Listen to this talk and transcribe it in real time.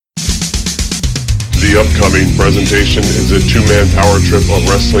The upcoming presentation is a two-man power trip of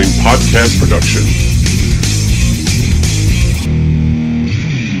wrestling podcast production.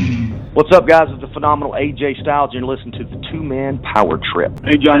 What's up, guys? It's the phenomenal AJ Styles, and you're listening to the two-man power trip.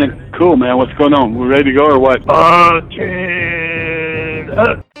 Hey, Johnny. Cool, man. What's going on? We ready to go or what?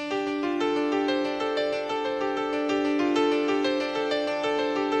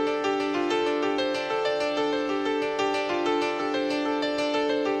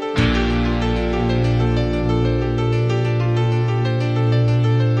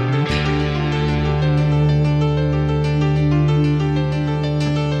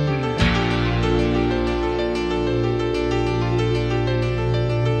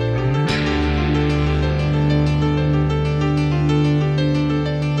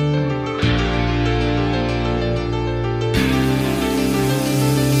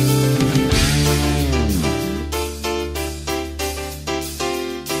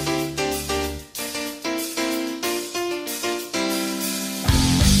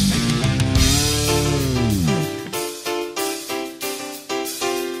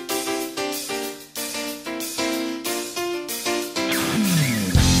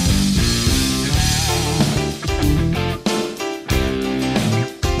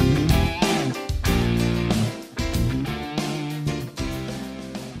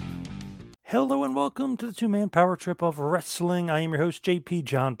 Hello and welcome to the two-man power trip of wrestling. I am your host, JP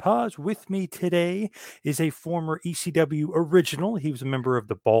John Paz. With me today is a former ECW original. He was a member of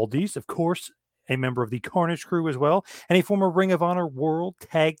the Baldies, of course, a member of the Carnage Crew as well, and a former Ring of Honor World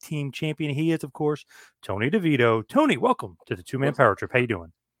Tag Team Champion. He is, of course, Tony DeVito. Tony, welcome to the two-man power trip. How you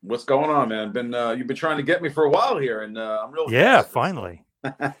doing? What's going on, man? You've been trying to get me for a while here, and I'm really finally.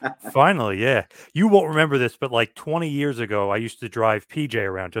 Finally, yeah. You won't remember this, but like 20 years ago, I used to drive PJ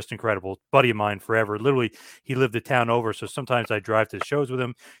around. Just incredible. Buddy of mine forever. Literally, he lived the town over, so sometimes I drive to the shows with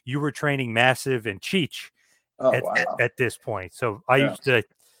him. You were training Massive and Cheech at this point. So I used to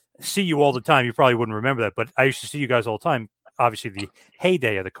see you all the time. You probably wouldn't remember that, but I used to see you guys all the time. Obviously, the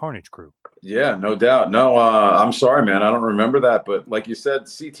heyday of the Carnage Crew. Yeah, no doubt. No, I'm sorry, man. I don't remember that, but like you said,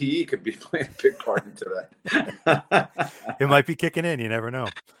 CTE could be playing a big part into that. It might be kicking in. You never know.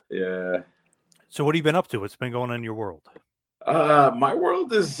 Yeah. So what have you been up to? What's been going on in your world? My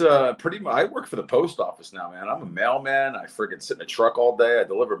world is pretty much, I work for the post office now, man. I'm a mailman. I friggin' sit in a truck all day. I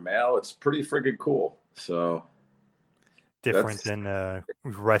deliver mail. It's pretty friggin' cool. So different than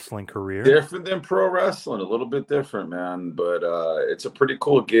wrestling career. Different than pro wrestling, a little bit different, man. But it's a pretty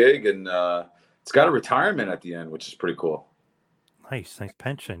cool gig, and it's got a retirement at the end, which is pretty cool. Nice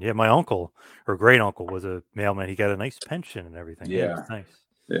pension. Yeah, my uncle or great uncle was a mailman. He got a nice pension and everything. Yeah, it's nice.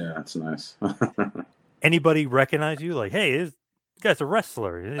 Yeah, it's nice. Anybody recognize you? Like, hey, this guy's a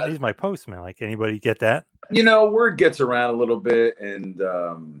wrestler. He's my postman. Like, anybody get that? You know, word gets around a little bit, and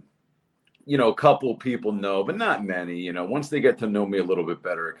you know, a couple people know, but not many. You know, once they get to know me a little bit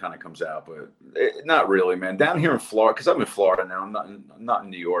better, it kind of comes out. But not really, man. Down here in Florida, because I'm in Florida now. I'm not in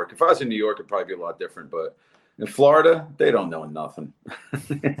New York. If I was in New York, it'd probably be a lot different. But in Florida, they don't know nothing.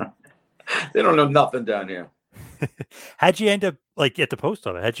 They don't know nothing down here. How'd you end up like at the post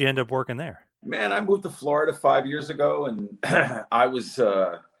office? How'd you end up working there? Man, I moved to Florida 5 years ago, and I was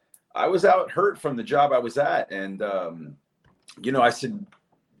out hurt from the job I was at, and you know, I said,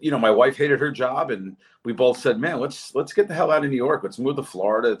 you know, my wife hated her job, and we both said, man, let's get the hell out of New York. Let's move to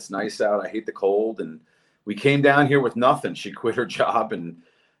Florida. It's nice out. I hate the cold. And we came down here with nothing. She quit her job. And,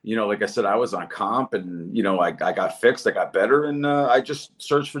 you know, like I said, I was on comp, and, you know, I got fixed. I got better. And I just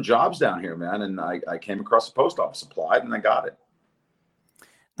searched for jobs down here, man. And I came across the post office, applied, and I got it.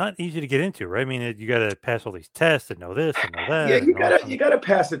 Not easy to get into, right? I mean, you got to pass all these tests and know this and know that. Yeah, you gotta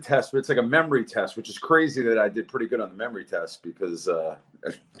pass the test, but it's like a memory test, which is crazy that I did pretty good on the memory test because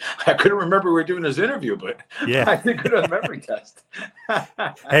I couldn't remember we were doing this interview, but yeah, I did good on the memory test.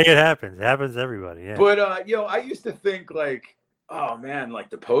 Hey, it happens. It happens to everybody. Yeah. But you know, I used to think like, oh man, like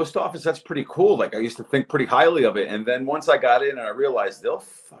the post office, that's pretty cool. Like I used to think pretty highly of it, and then once I got in, and I realized they'll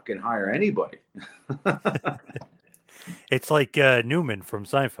fucking hire anybody. It's like Newman from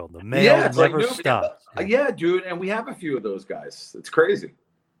Seinfeld. The mail never stops. Yeah, dude. And we have a few of those guys. It's crazy.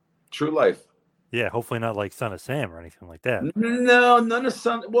 True life. Yeah, hopefully not like Son of Sam or anything like that. No, none of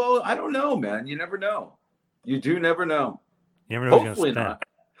Son. Well, I don't know, man. You never know. You do never know. You never know. Hopefully not.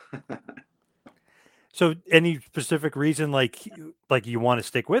 So any specific reason like you want to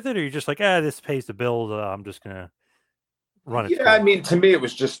stick with it, or you're just like, this pays the bills. I'm just going to run it. Yeah, I mean, to me, it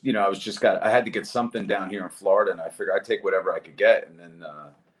was just, you know, I had to get something down here in Florida, and I figured I'd take whatever I could get. And then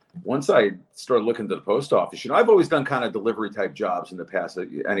once I started looking to the post office, you know, I've always done kind of delivery type jobs in the past.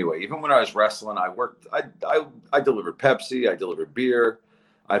 Anyway, even when I was wrestling, I delivered Pepsi, I delivered beer,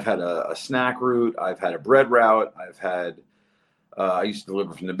 I've had a snack route. I've had a bread route. I've had, I used to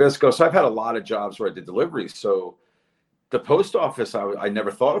deliver from Nabisco. So I've had a lot of jobs where I did deliveries. So the post office, I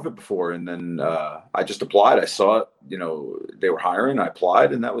never thought of it before. And then I just applied. I saw it, they were hiring. I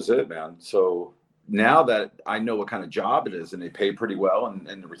applied, and that was it, man. So now that I know what kind of job it is and they pay pretty well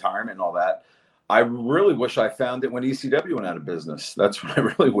and the retirement and all that, I really wish I found it when ECW went out of business. That's what I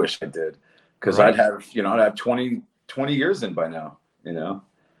really wish I did. Because I'd have 20 years in by now,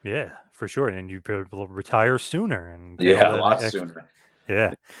 Yeah, for sure. And you'd be able to retire sooner. And a lot sooner.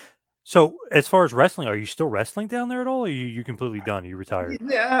 Yeah. So as far as wrestling, are you still wrestling down there at all? Or are you completely done? You retired?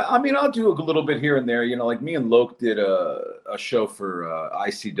 Yeah, I mean, I'll do a little bit here and there. Like me and Loke did a show for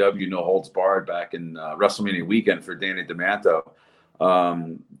ICW No Holds Barred back in WrestleMania weekend for Danny DeManto.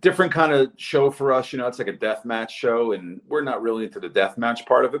 Different kind of show for us. It's like a death match show, and we're not really into the death match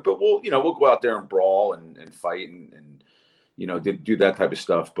part of it. But we'll go out there and brawl and fight and do that type of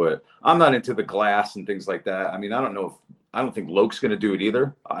stuff. But I'm not into the glass and things like that. I mean, I don't think Loke's going to do it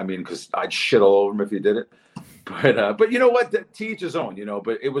either. I mean, because I'd shit all over him if he did it. But you know what? To each his own,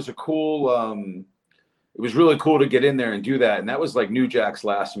 But it was a cool. It was really cool to get in there and do that. And that was like New Jack's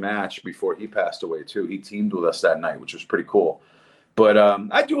last match before he passed away too. He teamed with us that night, which was pretty cool. But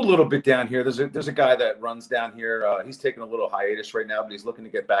I do a little bit down here. There's a guy that runs down here. He's taking a little hiatus right now, but he's looking to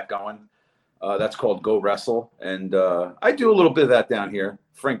get back going. That's called Go Wrestle, and I do a little bit of that down here.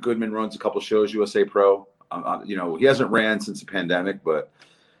 Frank Goodman runs a couple shows, USA Pro. He hasn't ran since the pandemic, but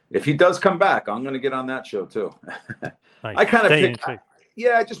if he does come back, I'm going to get on that show too. Nice. I kind of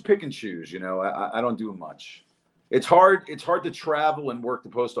I just pick and choose. I don't do much. It's hard to travel and work the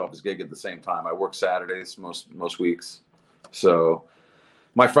post office gig at the same time. I work Saturdays most weeks, so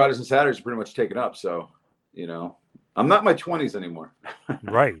my Fridays and Saturdays are pretty much taken up. So I'm not in my 20s anymore.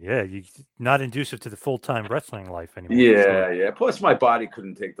 Right. Yeah. You're not inducive to the full-time wrestling life anymore. Yeah. Plus my body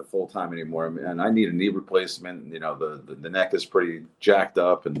couldn't take the full-time anymore. And I need a knee replacement. The neck is pretty jacked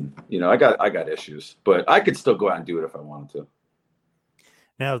up, and, I got issues, but I could still go out and do it if I wanted to.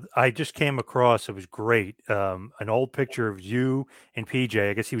 Now, I just came across, it was great, an old picture of you and PJ.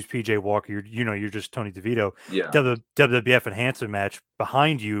 I guess he was PJ Walker. You're just Tony DeVito. Yeah. WWF Enhancement match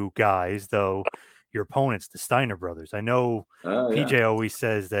behind you guys, though. Your opponents, the Steiner brothers. I know PJ always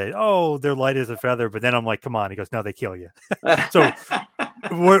says that, they're light as a feather, but then I'm like, come on. He goes, no, they kill you. So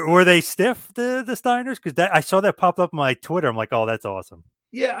were they stiff, the Steiners? Because I saw that pop up on my Twitter. I'm like, oh, that's awesome.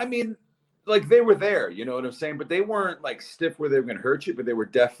 Yeah, I mean, like they were there, you know what I'm saying? But they weren't like stiff where they were going to hurt you, but they were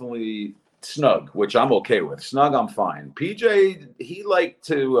definitely snug, which I'm okay with. Snug, I'm fine. PJ, he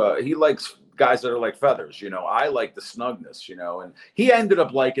likes guys that are like feathers, I like the snugness, and he ended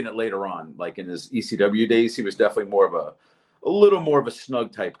up liking it later on. Like in his ECW days, he was definitely a little more of a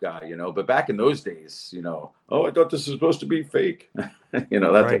snug type guy, but back in those days, I thought this was supposed to be fake, that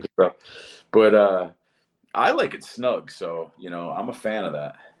type of stuff. But I like it snug, so I'm a fan of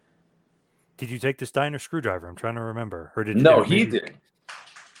that. Did you take the Steiner screwdriver? I'm trying to remember. Or did you? No, he did.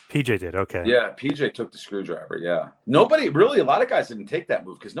 PJ did. Okay. Yeah, PJ took the screwdriver. Yeah, nobody really. A lot of guys didn't take that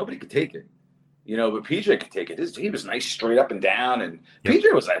move because nobody could take it. But PJ could take it. He was nice straight up and down, and yep.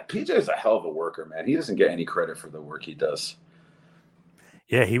 PJ is a hell of a worker, man. He doesn't get any credit for the work he does.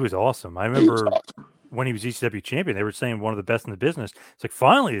 Yeah, he was awesome. I remember when he was ECW champion, they were saying one of the best in the business. It's like,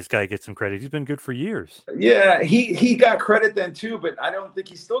 finally, this guy gets some credit. He's been good for years. Yeah, he got credit then too, but I don't think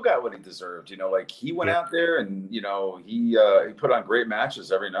he still got what he deserved. Like he went out there and he put on great matches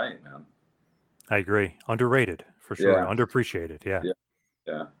every night, man. I agree. Underrated for sure. Yeah. Underappreciated.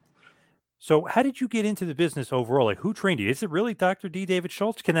 Yeah. So how did you get into the business overall? Like, who trained you? Is it really Dr. D. David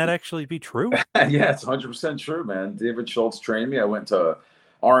Schultz? Can that actually be true? Yeah, it's 100% true, man. David Schultz trained me. I went to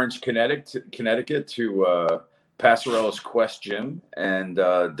Orange, Connecticut to Passarella's Quest Gym, and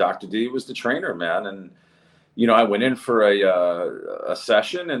Dr. D was the trainer, man. And, I went in for a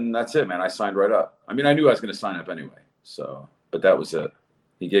session, and that's it, man. I signed right up. I mean, I knew I was going to sign up anyway. So, but that was it.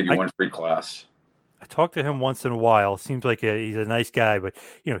 He gave you one free class. I talk to him once in a while. Seems like he's a nice guy, but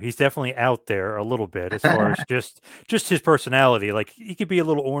he's definitely out there a little bit as far as just his personality. Like he could be a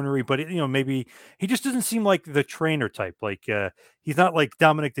little ornery, but maybe he just doesn't seem like the trainer type. Like he's not like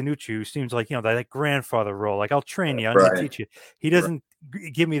Dominic DeNucci, who seems like that grandfather role. Like I'll train you, I'll teach you. He doesn't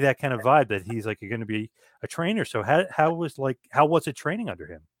give me that kind of vibe that he's like going to be a trainer. So how was it training under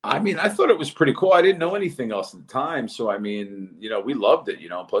him? I mean, I thought it was pretty cool. I didn't know anything else at the time. So, I mean, we loved it,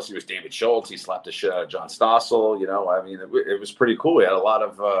 Plus he was David Schultz. He slapped the shit out of John Stossel, I mean, it was pretty cool. He had a lot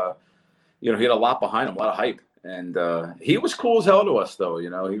of, he had a lot behind him, a lot of hype. And he was cool as hell to us, though.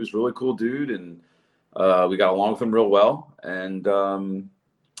 He was a really cool dude. And we got along with him real well. And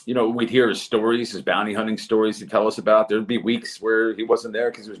we'd hear his stories, his bounty hunting stories he'd tell us about. There'd be weeks where he wasn't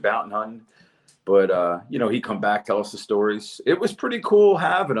there because he was bounty hunting. But, he'd come back, tell us the stories. It was pretty cool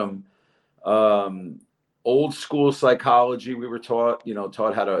having him. Old school psychology we were taught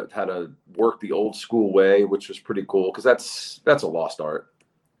how to work the old school way, which was pretty cool because that's a lost art.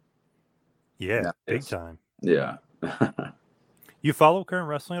 Yeah, big time. Yeah. You follow current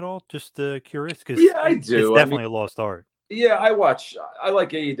wrestling at all? Just curious? Because I do. It's definitely a lost art. Yeah, I like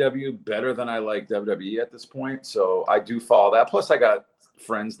AEW better than I like WWE at this point. So I do follow that. Plus I got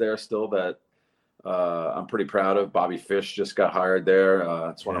friends there still that I'm pretty proud of. Bobby Fish just got hired there.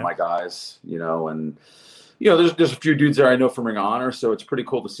 It's one of my guys, and there's a few dudes there I know from Ring of Honor. So it's pretty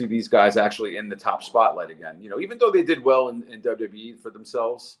cool to see these guys actually in the top spotlight again. Even though they did well in WWE for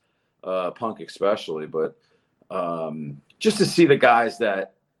themselves, Punk especially, but just to see the guys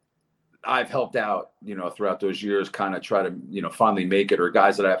that I've helped out, throughout those years, kind of try to, finally make it, or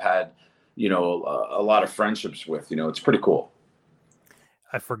guys that I've had, a lot of friendships with, it's pretty cool.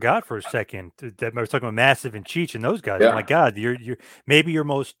 I forgot for a second that I was talking about Massive and Cheech and those guys. Yeah. Oh my God, you're maybe your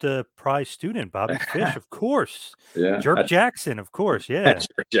most prized student, Bobby Fish, of course. Yeah. Jerk Jackson, of course. Yeah.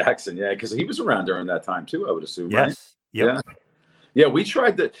 Jerk Jackson. Yeah. Because he was around during that time too, I would assume. Yes. Right? Yep. Yeah. We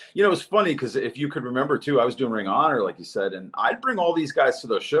tried to, it was funny because if you could remember too, I was doing Ring of Honor, like you said, and I'd bring all these guys to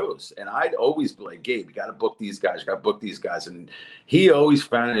those shows and I'd always be like, Gabe, you got to book these guys. You got to book these guys. And he always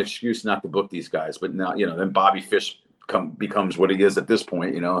found an excuse not to book these guys. But now, then Bobby Fish becomes what he is at this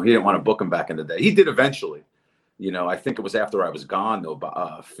point. He didn't want to book him back in the day. He did eventually. I think it was after I was gone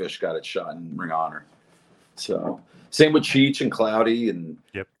though. Fish got it shot in Ring of Honor. So same with Cheech and Cloudy and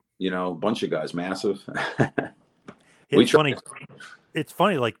a bunch of guys. Massive. It's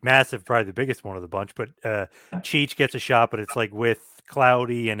funny. Like Massive, probably the biggest one of the bunch, but Cheech gets a shot, but it's like with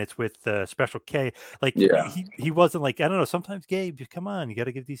Cloudy and it's with Special K. Like he wasn't like, I don't know. Sometimes Gabe, come on, you got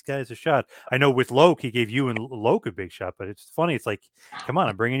to give these guys a shot. I know with Loke, he gave you and Loke a big shot, but it's funny. It's like, come on,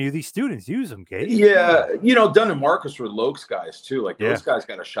 I'm bringing you these students. Use them, Gabe. Yeah, Dunn and Marcus were Loke's guys too. Like those guys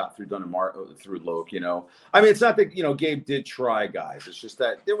got a shot through Dunn and through Loke. I mean, it's not that Gabe did try guys. It's just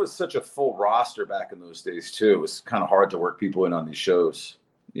that there was such a full roster back in those days too. It was kind of hard to work people in on these shows.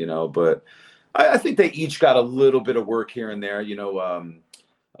 But I think they each got a little bit of work here and there.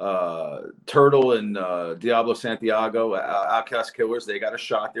 Turtle and Diablo Santiago, Outcast Killers, they got a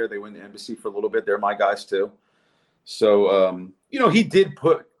shot there. They went to Embassy for a little bit. They're my guys too. So he did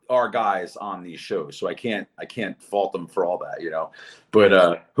put our guys on these shows, so I can't fault them for all that.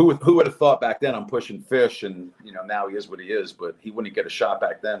 But who would have thought back then I'm pushing Fish, and now he is what he is, but he wouldn't get a shot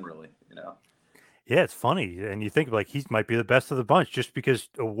back then, really. Yeah, it's funny. And you think like he might be the best of the bunch just because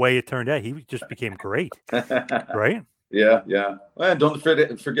the way it turned out, he just became great. Right? Yeah. Well, don't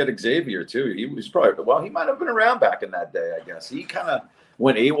forget Xavier too. He was probably, he might have been around back in that day, I guess. He kind of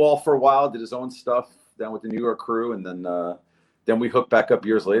went AWOL for a while, did his own stuff down with the New York crew. And then we hooked back up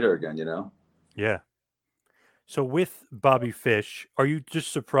years later again, Yeah. So with Bobby Fish, are you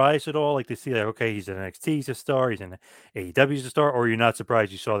just surprised at all? Like to see like, okay, he's an NXT, he's a star, he's an AEW, he's a star, or you're not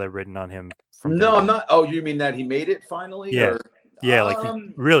surprised you saw that written on him? No, I'm not. Oh, you mean that he made it finally? Yeah. Or, yeah, like he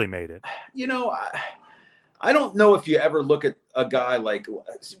really made it. I don't know if you ever look at a guy like,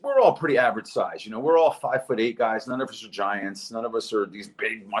 we're all pretty average size. We're all 5'8" guys. None of us are giants. None of us are these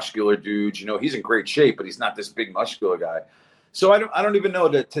big muscular dudes. He's in great shape, but he's not this big muscular guy. So I don't even know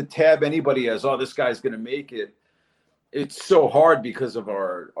to tab anybody as, oh, this guy's going to make it. It's so hard because of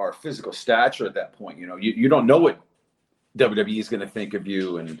our physical stature at that point. You don't know what WWE is going to think of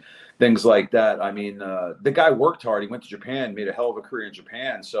you and things like that. I mean, the guy worked hard. He went to Japan, made a hell of a career in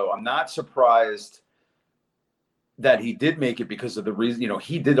Japan. So I'm not surprised that he did make it because of the reason,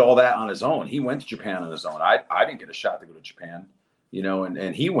 he did all that on his own. He went to Japan on his own. I didn't get a shot to go to Japan,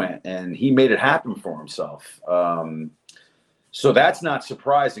 and he went and he made it happen for himself. So that's not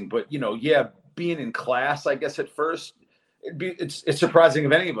surprising, but being in class, I guess at first it's surprising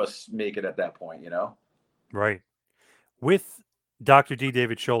if any of us make it at that point, Right. With Dr. D.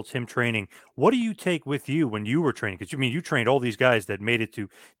 David Schultz, him training, what do you take with you when you were training? Because you trained all these guys that made it to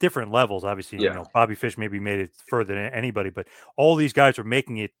different levels. Obviously, Bobby Fish maybe made it further than anybody, but all these guys are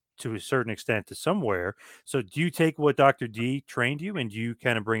making it to a certain extent to somewhere. So do you take what Dr. D trained you and do you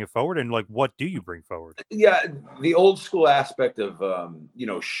kind of bring it forward? And like, what do you bring forward? Yeah, the old school aspect of,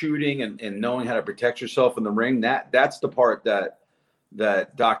 shooting and knowing how to protect yourself in the ring, that's the part that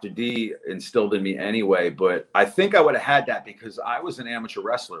Dr. D instilled in me anyway. But I think I would have had that because I was an amateur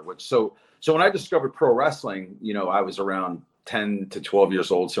wrestler, so when I discovered pro wrestling, I was around 10 to 12 years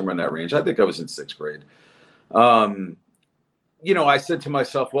old, somewhere in that range. I think I was in 6th grade. you know, I said to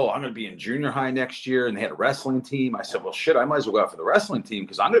myself, well, I'm going to be in junior high next year, and they had a wrestling team. I said, well, shit, I might as well go out for the wrestling team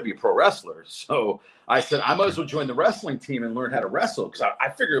because I'm going to be a pro wrestler. So I said, I might as well join the wrestling team and learn how to wrestle because I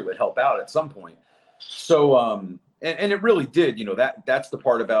figured it would help out at some point. So, and it really did. You know, that's the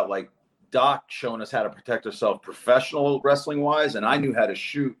part about like Doc showing us how to protect ourselves professional wrestling wise, and I knew how to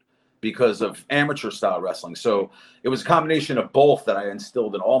shoot because of amateur style wrestling. So it was a combination of both that I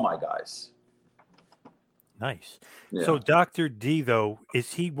instilled in all my guys. Nice. Yeah. So Dr. D, though,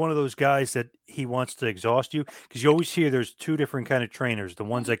 is he one of those guys that he wants to exhaust you? Because you always hear there's two different kind of trainers, the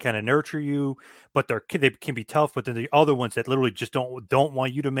ones that kind of nurture you, but they can be tough, but then the other ones that literally just don't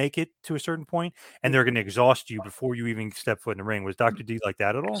want you to make it to a certain point, and they're going to exhaust you before you even step foot in the ring. Was Dr. D like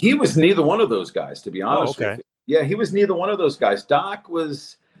that at all? He was neither one of those guys, to be honest with you. Yeah, he was neither one of those guys. Doc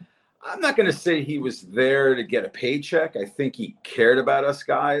was, I'm not going to say he was there to get a paycheck. I think he cared about us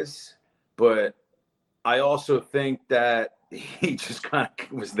guys, but I also think that he just kind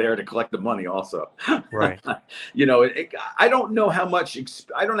of was there to collect the money also. Right. You know, I don't know how much,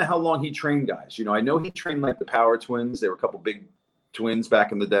 I don't know how long he trained guys. You know, I know he trained like the Power Twins. They were a couple big twins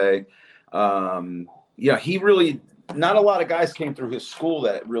back in the day. Yeah, he really, not a lot of guys came through his school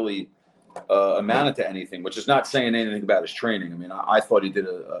that really amounted to anything, which is not saying anything about his training. I mean, I thought he did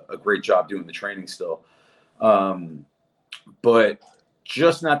a great job doing the training still. But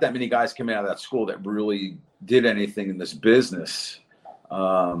just not that many guys coming out of that school that really did anything in this business.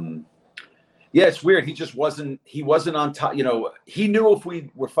 Yeah, it's weird. He wasn't on top. You know, he knew if we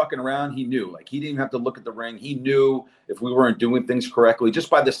were fucking around, he knew. Like, he didn't have to look at the ring. He knew if we weren't doing things correctly just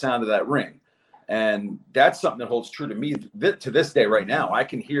by the sound of that ring. And that's something that holds true to me to this day right now. I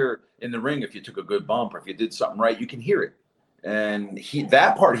can hear in the ring if you took a good bump or if you did something right, you can hear it. And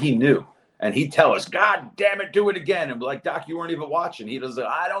that part he knew. And he'd tell us, God damn it, do it again. And be like, Doc, you weren't even watching. He does,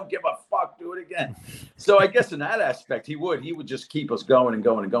 I don't give a fuck, do it again. So I guess in that aspect, he would just keep us going and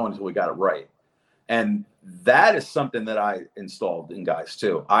going and going until we got it right. And that is something that I installed in guys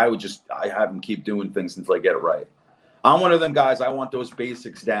too. I have them keep doing things until I get it right. I'm one of them guys, I want those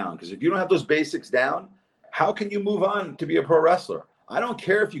basics down. Because if you don't have those basics down, how can you move on to be a pro wrestler? I don't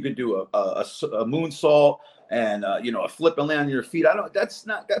care if you could do a moonsault and you know, a flip and land on your feet.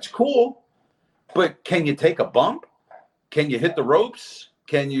 That's cool. But can you take a bump? Can you hit the ropes?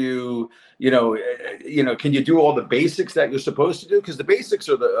 Can you can you do all the basics that you're supposed to do? Because the basics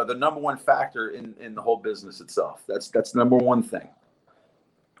are the number one factor in the whole business itself. That's number one thing.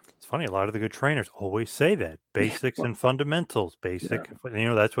 It's funny. A lot of the good trainers always say that basics and fundamentals, basic. Yeah. You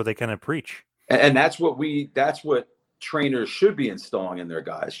know, that's what they kind of preach. And that's what trainers should be installing in their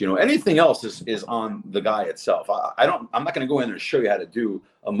guys. You know, anything else is on the guy itself. I'm not going to go in there and show you how to do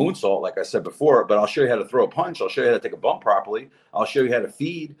a moonsault, like I said before, but I'll show you how to throw a punch. I'll show you how to take a bump properly. I'll show you how to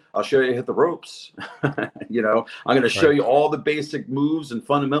feed. I'll show you how to hit the ropes. You know, I'm going to show you all the basic moves and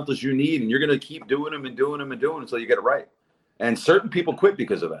fundamentals you need, and you're going to keep doing them and doing them and doing them until you get it right. And certain people quit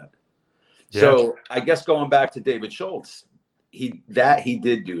because of that. Yeah. So I guess going back to David Schultz, he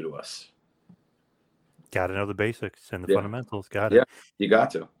did do to us. Got to know the basics and the fundamentals. Got it. Yeah, you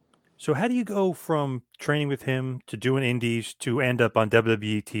got to. So how do you go from training with him to doing indies to end up on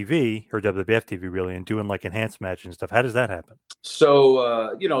WWE TV or WWF TV really and doing like enhanced matches and stuff? How does that happen?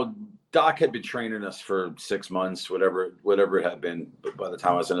 So, you know, Doc had been training us for 6 months, whatever it had been by the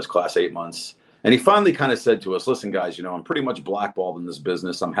time I was in his class, 8 months. And he finally kind of said to us, listen, guys, you know, I'm pretty much blackballed in this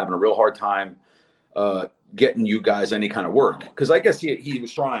business. I'm having a real hard time getting you guys any kind of work. Because I guess he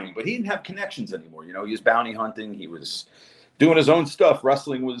was trying, but he didn't have connections anymore. You know, he was bounty hunting. He was doing his own stuff.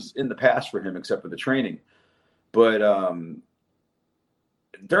 Wrestling was in the past for him, except for the training. But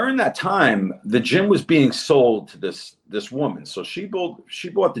during that time, the gym was being sold to this woman. So she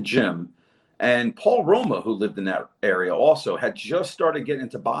bought the gym. And Paul Roma, who lived in that area also, had just started getting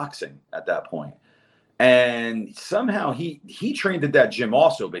into boxing at that point. And somehow he trained at that gym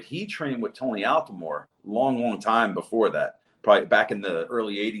also, but he trained with Tony Altomore long time before that. Probably back in the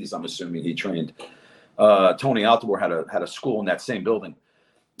early 80s, I'm assuming he trained. Tony Altomore had a school in that same building.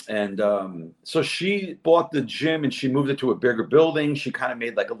 And so she bought the gym and she moved it to a bigger building. She kind of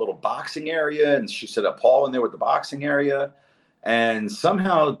made like a little boxing area, and she set up Paul in there with the boxing area. And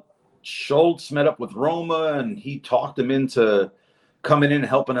somehow Schultz met up with Roma and he talked him into coming in and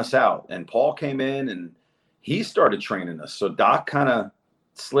helping us out. And Paul came in and he started training us. So Doc kind of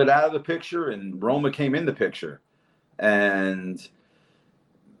slid out of the picture and Roma came in the picture. And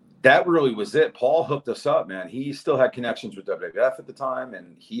that really was it. Paul hooked us up, man. He still had connections with WWF at the time,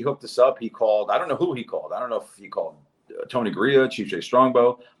 and he hooked us up. He called, I don't know who he called. I don't know if he called Tony Garea, Chief Jay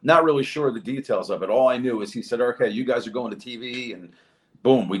Strongbow. Not really sure the details of it. All I knew is he said, okay, you guys are going to TV, and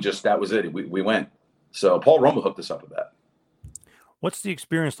boom, that was it. We went. So Paul Roma hooked us up with that. What's the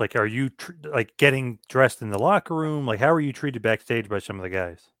experience like? Are you like getting dressed in the locker room? Like, how are you treated backstage by some of the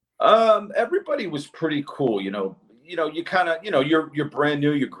guys? Everybody was pretty cool. You kind of, you're brand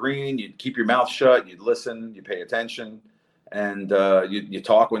new, you're green, you keep your mouth shut, you listen, you pay attention, and you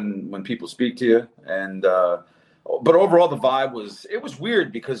talk when people speak to you. And but overall, the vibe it was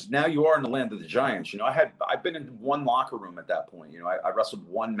weird because now you are in the land of the giants. I've been in one locker room at that point. I wrestled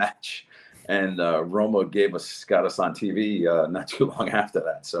one match, and Roma got us on TV not too long after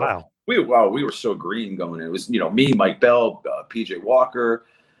that. So wow. we were so green going in. It was me, Mike Bell, PJ Walker,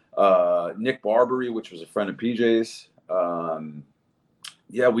 Nick Barbary, which was a friend of PJ's.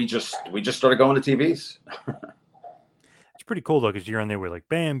 We just started going to TVs. It's pretty cool though, because you're on there with like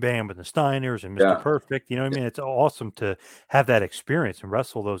Bam Bam and the Steiners and Mr. Perfect. You know what I mean? It's awesome to have that experience and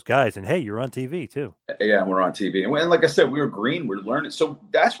wrestle those guys. And hey, you're on TV too. Yeah, we're on TV. And like I said, we were green. We're learning. So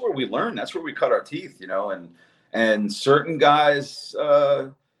that's where we learn. That's where we cut our teeth. And certain guys,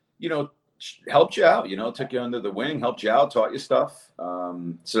 helped you out. Took you under the wing, helped you out, taught you stuff.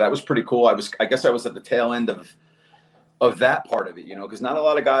 So that was pretty cool. I guess I was at the tail end of that part of it. Because not a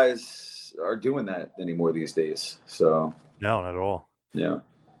lot of guys are doing that anymore these days. So. No, not at all. Yeah.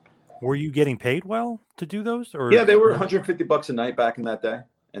 Were you getting paid well to do those? Or yeah, they were $150 a night back in that day,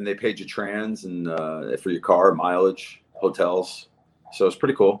 and they paid you trans and for your car, mileage, hotels. So it's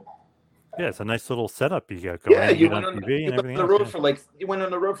pretty cool. Yeah, it's a nice little setup you got going. Yeah, you went on TV and everything. You went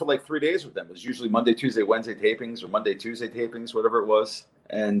on the road for like 3 days with them. It was usually Monday, Tuesday, Wednesday tapings, or Monday, Tuesday tapings, whatever it was.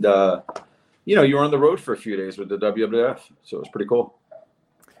 And you were on the road for a few days with the WWF, so it was pretty cool.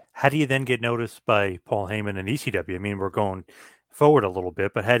 How do you then get noticed by Paul Heyman and ECW? I mean, we're going forward a little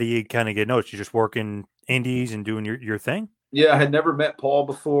bit, but how do you kind of get noticed? You just working indies and doing your thing? Yeah, I had never met Paul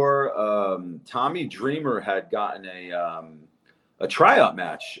before. Tommy Dreamer had gotten a tryout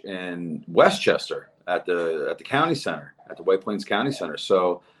match in Westchester at the county center, at the White Plains County Center.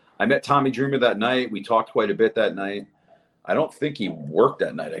 So I met Tommy Dreamer that night. We talked quite a bit that night. I don't think he worked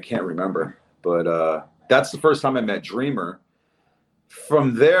that night. I can't remember, but that's the first time I met Dreamer.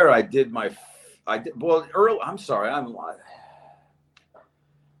 From there,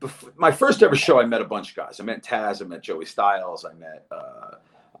 my first ever show, I met a bunch of guys. I met Taz, I met Joey Styles,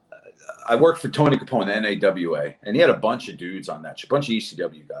 I worked for Tony Capone, the NAWA, and he had a bunch of dudes on that show, a bunch of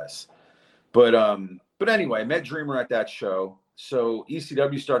ECW guys. But anyway, I met Dreamer at that show. So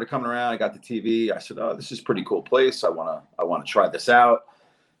ECW started coming around. I got the TV. I said, "Oh, this is a pretty cool place. I want to try this out."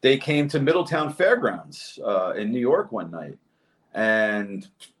 They came to Middletown Fairgrounds in New York one night. And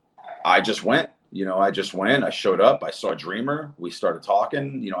I just went, I showed up, I saw Dreamer, we started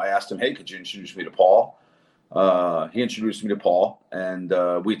talking, I asked him, "Hey, could you introduce me to Paul?" He introduced me to Paul, and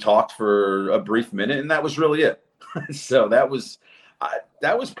we talked for a brief minute, and that was really it. So that was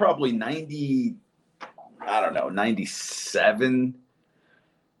probably 97.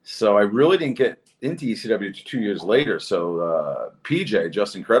 So I really didn't get into ECW 2 years later. So PJ,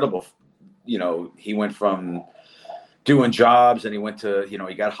 Just Incredible, he went from doing jobs, and he went to, he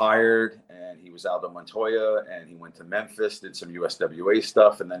got hired, and he was Aldo Montoya, and he went to Memphis, did some USWA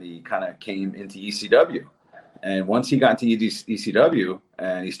stuff, and then he kind of came into ECW. And once he got to ECW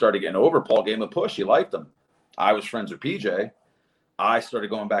and he started getting over, Paul gave him a push. He liked him. I was friends with PJ. I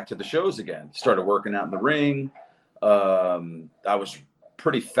started going back to the shows again, started working out in the ring. I was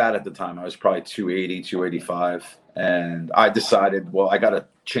pretty fat at the time. I was probably 280, 285. And I decided, well, I got to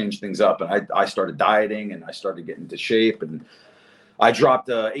change things up. And I started dieting, and I started getting into shape. And I dropped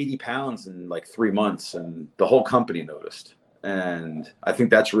 80 pounds in like 3 months, and the whole company noticed. And I think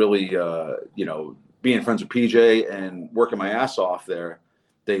that's really, being friends with PJ and working my ass off there,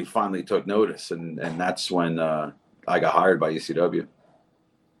 they finally took notice. And that's when I got hired by ECW.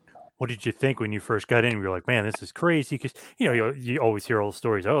 What did you think when you first got in? You were like, "Man, this is crazy," because you always hear all the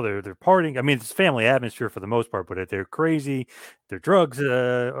stories. Oh, they're partying. I mean, it's family atmosphere for the most part, but if they're crazy, their drugs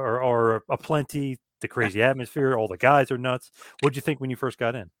are aplenty. The crazy atmosphere, all the guys are nuts. What did you think when you first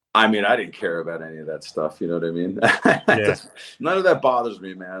got in? I mean, I didn't care about any of that stuff. You know what I mean? Yeah. None of that bothers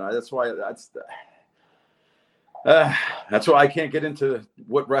me, man. That's why I can't get into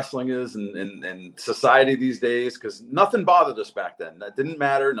what wrestling is and society these days, because nothing bothered us back then. That didn't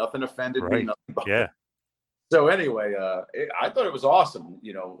matter. Nothing offended me. Nothing bothered me. So anyway, I thought it was awesome.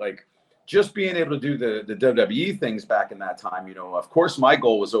 Like just being able to do the WWE things back in that time. Of course, my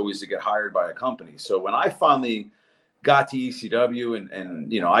goal was always to get hired by a company. So when I finally got to ECW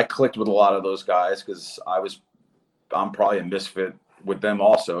and I clicked with a lot of those guys, because I'm probably a misfit with them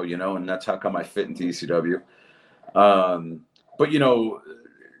also, and that's how come I fit into ECW. But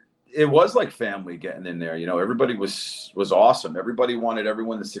it was like family getting in there. Everybody was awesome. Everybody wanted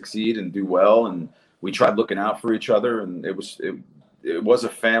everyone to succeed and do well, and we tried looking out for each other, and it was a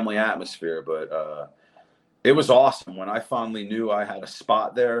family atmosphere, but it was awesome. When I finally knew I had a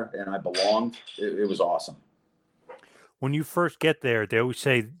spot there and I belonged, it was awesome. When you first get there, they always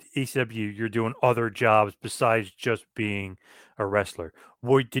say ECW, you're doing other jobs besides just being a wrestler.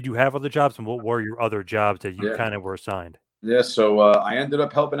 Did you have other jobs, and what were your other jobs that you kind of were assigned? Yeah, so I ended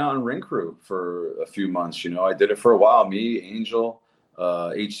up helping out in ring crew for a few months. I did it for a while. Me, Angel,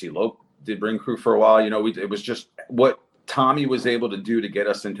 HC Lope did ring crew for a while. It was just what Tommy was able to do to get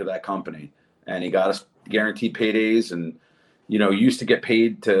us into that company, and he got us guaranteed paydays, and you used to get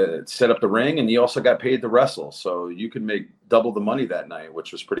paid to set up the ring, and you also got paid to wrestle. So you could make double the money that night,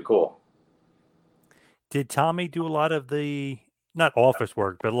 which was pretty cool. Did Tommy do a lot of the, not office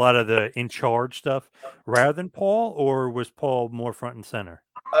work, but a lot of the in charge stuff rather than Paul, or was Paul more front and center?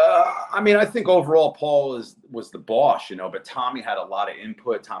 I think overall Paul was the boss, but Tommy had a lot of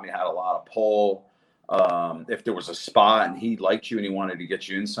input. Tommy had a lot of pull. If there was a spot and he liked you and he wanted to get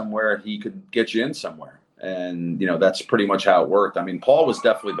you in somewhere, he could get you in somewhere. And, that's pretty much how it worked. Paul was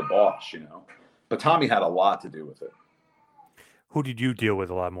definitely the boss, but Tommy had a lot to do with it. Who did you deal with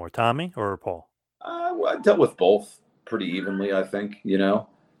a lot more, Tommy or Paul? I dealt with both pretty evenly, I think,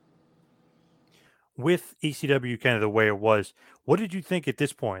 With ECW kind of the way it was, what did you think at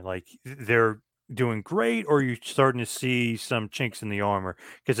this point? Like, they're doing great, or are you starting to see some chinks in the armor?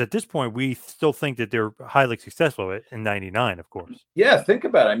 Because at this point, we still think that they're highly successful in '99, of course. Yeah, think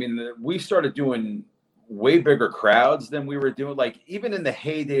about it. We started doing way bigger crowds than we were doing. Like, even in the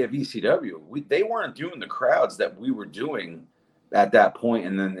heyday of ECW, they weren't doing the crowds that we were doing at that point,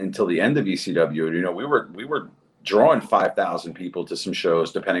 and then until the end of ECW, we were drawing 5,000 people to some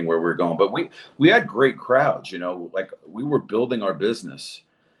shows, depending where we were going. But we had great crowds, like we were building our business.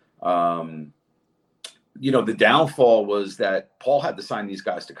 The downfall was that Paul had to sign these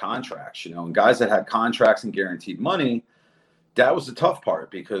guys to contracts, and guys that had contracts and guaranteed money. That was the tough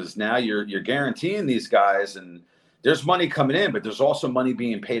part, because now you're guaranteeing these guys, and there's money coming in, but there's also money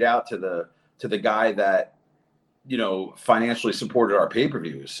being paid out to the guy that, financially supported our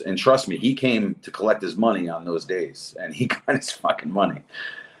pay-per-views. And trust me, he came to collect his money on those days, and he got his fucking money.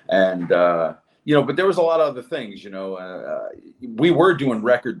 And, but there was a lot of other things, we were doing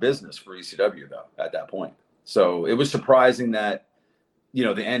record business for ECW though, at that point. So it was surprising that,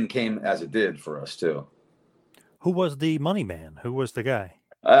 the end came as it did for us too. Who was the money man? Who was the guy?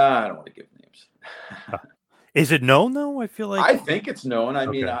 I don't want to give names. Is it known though? I feel like I think it's known. I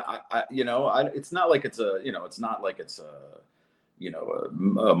mean, it's not like it's a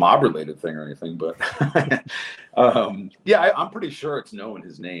mob related thing or anything, but I'm pretty sure it's known,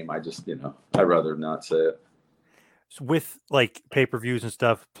 his name. I just, I'd rather not say it. With like pay-per-views and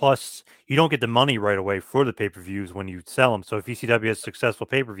stuff, plus you don't get the money right away for the pay-per-views when you sell them. So if ECW has a successful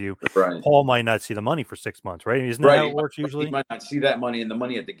pay-per-view, right, Paul might not see the money for 6 months, right? Isn't that how it works usually? He might not see that money, and the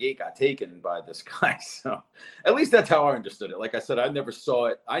money at the gate got taken by this guy. So at least that's how I understood it. Like I said, I never saw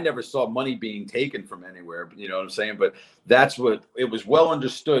it. I never saw money being taken from anywhere, you know what I'm saying? But that's what it was well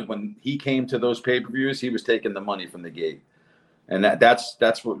understood when he came to those pay-per-views. He was taking the money from the gate. And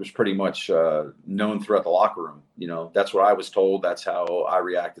that's what was pretty much known throughout the locker room. That's what I was told. That's how I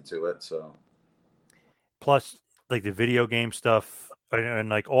reacted to it. So, plus, like the video game stuff and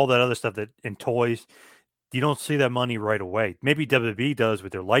like all that other stuff that in toys, you don't see that money right away. Maybe WWE does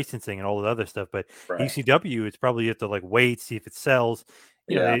with their licensing and all the other stuff, but right. ECW, it's probably you have to like wait, see if it sells.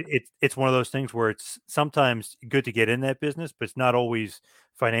 You know, it's one of those things where it's sometimes good to get in that business, but it's not always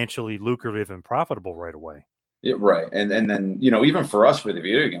financially lucrative and profitable right away. Yeah, right. And then, even for us for the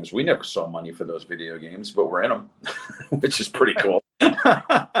video games, we never saw money for those video games, but we're in them, which is pretty cool.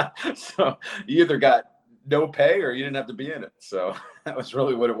 So you either got no pay or you didn't have to be in it. So that was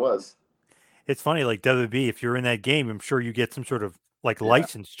really what it was. It's funny, like WWE, if you're in that game, I'm sure you get some sort of like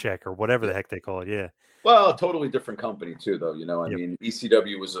license check or whatever the heck they call it. Yeah. Well, a totally different company too, though. I mean,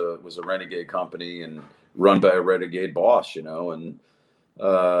 ECW was a renegade company and run by a renegade boss, and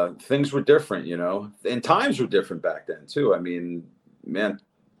things were different, and times were different back then too. I mean, man,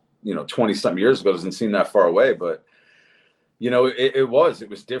 20 something years ago doesn't seem that far away, but it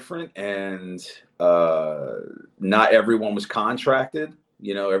was different, and not everyone was contracted.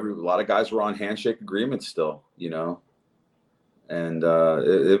 A lot of guys were on handshake agreements still, and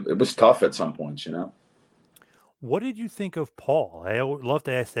it was tough at some points, What did you think of Paul? I would love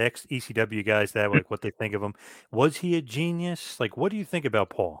to ask the ex-ECW guys that, like, what they think of him. Was he a genius? Like, what do you think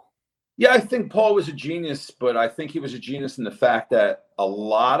about Paul? Yeah, I think Paul was a genius, but I think he was a genius in the fact that a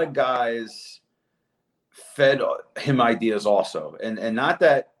lot of guys fed him ideas also. And not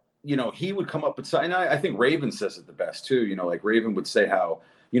that, he would come up with something. I think Raven says it the best too. Like Raven would say how,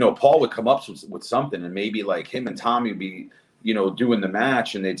 Paul would come up with something, and maybe like him and Tommy would be you know, doing the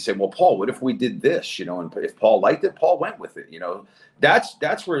match, and they'd say, well, Paul, what if we did this, you know, and if Paul liked it, Paul went with it, you know.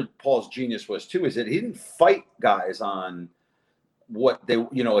 That's where Paul's genius was too, is that he didn't fight guys on what they,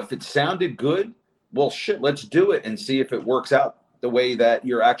 you know, if it sounded good, well, shit, let's do it and see if it works out the way that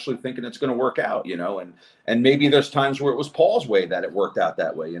you're actually thinking it's going to work out, you know. And maybe there's times where it was Paul's way that it worked out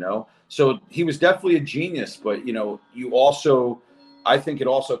that way, you know. So he was definitely a genius, but, you know, you also, I think it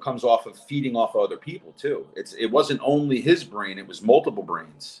also comes off of feeding off of other people too. It wasn't only his brain, it was multiple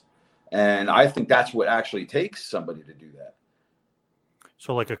brains. And I think that's what actually takes somebody to do that.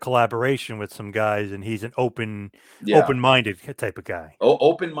 So like a collaboration with some guys, and he's an open-minded type of guy. Oh,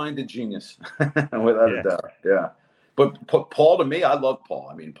 open-minded genius, without a doubt. Yeah. But Paul, to me, I love Paul.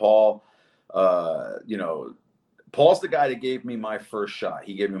 I mean, Paul, you know, Paul's the guy that gave me my first shot.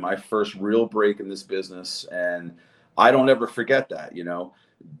 He gave me my first real break in this business. And I don't ever forget that, you know.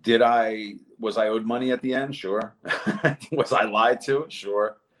 Was I owed money at the end? Sure. Was I lied to?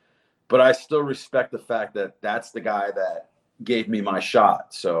 Sure. But I still respect the fact that that's the guy that gave me my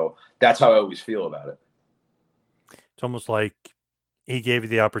shot. So that's how I always feel about it. It's almost like he gave you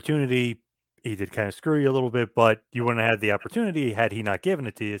the opportunity. He did kind of screw you a little bit, but you wouldn't have had the opportunity had he not given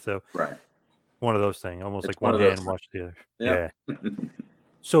it to you. So right. One of those things, almost It's like one hand wash the other. Yeah.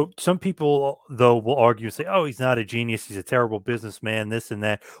 So some people, though, will argue and say, oh, he's not a genius. He's a terrible businessman, this and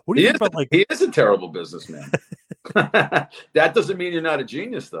that. What do you think about, like... He is a terrible businessman. That doesn't mean you're not a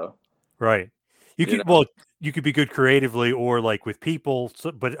genius, though. Right. You could, well, you could be good creatively or like with people,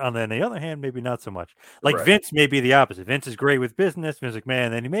 but on the other hand, maybe not so much. Like Vince may be the opposite. Vince is great with business, Vince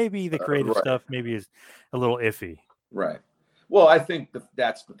McMahon, and maybe the creative stuff maybe is a little iffy. Right. Well, I think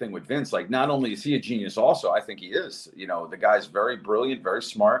that's the thing with Vince. Like, not only is he a genius, also, I think he is. You know, the guy's very brilliant, very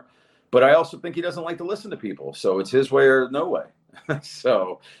smart, but I also think he doesn't like to listen to people. So it's his way or no way.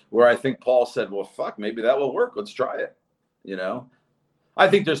 So where I think Paul said, well, fuck, maybe that will work. Let's try it. You know, I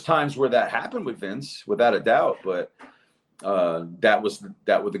think there's times where that happened with Vince, without a doubt, but that was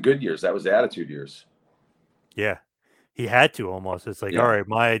the good years. That was the attitude years. Yeah. He had to almost. It's like, all right,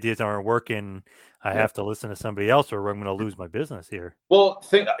 my ideas aren't working. I have to listen to somebody else or I'm going to lose my business here. Well,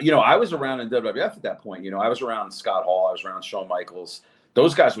 you know, I was around in WWF at that point. You know, I was around Scott Hall. I was around Shawn Michaels.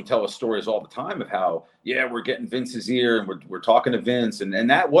 Those guys would tell us stories all the time of how, we're getting Vince's ear and we're talking to Vince. And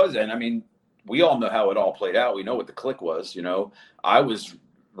that was, and I mean, we all know how it all played out. We know what the click was, you know. I was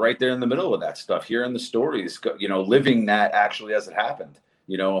right there in the middle of that stuff, hearing the stories, you know, living that actually as it happened.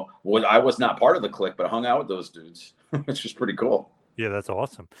 You know, I was not part of the click, but I hung out with those dudes, which was pretty cool. Yeah, that's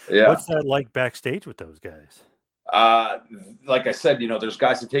awesome. Yeah. What's that like backstage with those guys? Like I said, you know, there's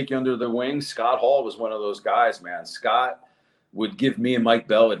guys that take you under their wing. Scott Hall was one of those guys, man. Scott would give me and Mike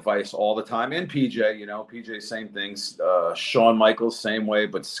Bell advice all the time. And PJ, you know, PJ, same things. Shawn Michaels, same way.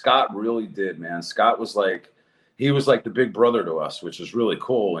 But Scott really did, man. Scott was like, he was like the big brother to us, which is really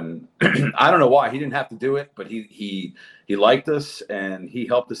cool. And I don't know why he didn't have to do it, but he liked us and he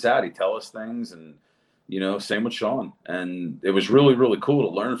helped us out. He'd tell us things, and, you know, same with Shawn. And it was really, really cool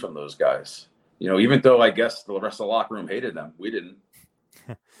to learn from those guys. You know, even though I guess the rest of the locker room hated them, we didn't.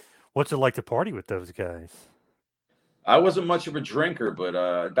 What's it like to party with those guys? I wasn't much of a drinker,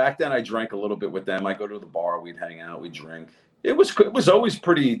 but back then I drank a little bit with them. I'd go to the bar, we'd hang out, we'd drink. It was always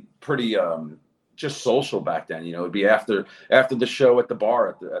pretty just social back then. You know, it'd be after the show at the bar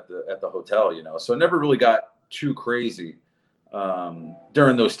at the hotel. You know, so it never really got too crazy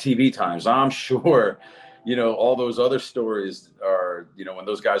during those TV times. I'm sure, you know, all those other stories are, you know, when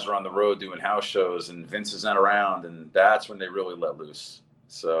those guys are on the road doing house shows and Vince is not around, and that's when they really let loose.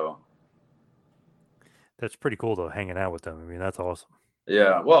 So that's pretty cool though, hanging out with them. I mean, that's awesome.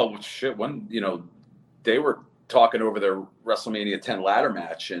 Yeah. Well, shit, when, you know, they were talking over their WrestleMania 10 ladder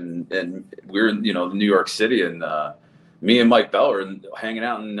match, and we were in, you know, New York City, and me and Mike Bell are hanging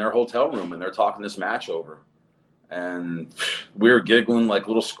out in their hotel room, and they're talking this match over, and we were giggling like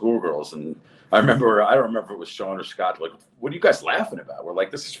little schoolgirls. And I don't remember if it was Shawn or Scott, like, what are you guys laughing about? We're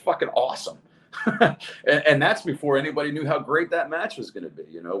like, this is fucking awesome. and that's before anybody knew how great that match was going to be.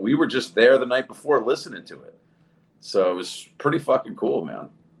 You know, we were just there the night before listening to it. So it was pretty fucking cool, man.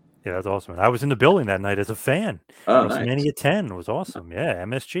 Yeah, that's awesome. I was in the building that night as a fan. Oh, WrestleMania nice. 10 was awesome. Yeah,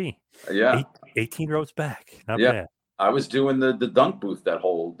 MSG. Yeah. 18 rows back. Not bad. I was doing the dunk booth that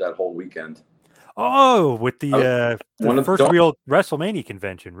whole weekend. Oh, with the first real WrestleMania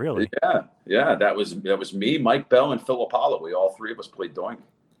convention, really? Yeah. That was me, Mike Bell, and Phil Apollo. We all three of us played Doink.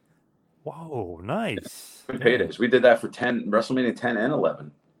 Whoa, nice. Good paydays. We did that for WrestleMania 10 and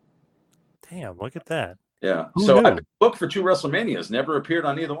 11. Damn, look at that. Yeah. Who So knew? I've been booked for 2 WrestleManias, never appeared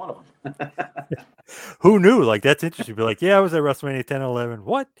on either one of them. Who knew? Like, that's interesting. Be like, yeah, I was at WrestleMania 10 and 11.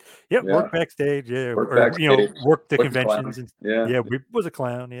 What? Yep, Yeah. work backstage. Yeah. Work Or, you know, backstage, work the work the conventions. clown. And, Yeah. yeah, we was a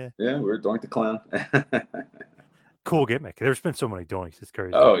clown. Yeah. Yeah, we were Doink the Clown. Cool gimmick. There's been so many doinks. It's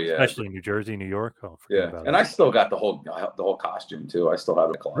crazy. Oh, yeah. Especially in New Jersey, New York. Oh, forget Yeah. about And it. I still got the whole costume too. I still have it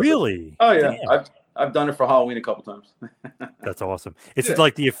in the closet. Really? Oh yeah. Damn. I've done it for Halloween a couple times. That's awesome. Is Yeah. it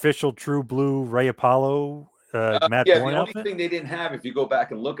like the official True Blue Ray Apollo Matt Yeah, Bourne the only outfit? thing they didn't have, if you go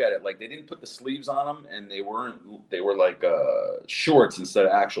back and look at it, like they didn't put the sleeves on them, and they were like shorts instead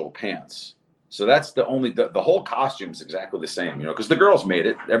of actual pants. So that's the only the whole costume is exactly the same, you know, because the girls made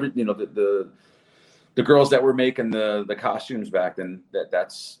it. The girls that were making the costumes back then,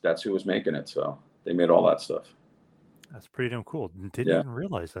 that's who was making it. So they made all that stuff. That's pretty damn cool. Didn't Yeah. even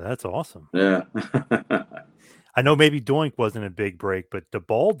realize that. That's awesome. Yeah. I know maybe Doink wasn't a big break, but the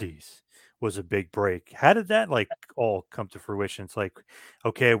Baldies was a big break. How did that like all come to fruition? It's like,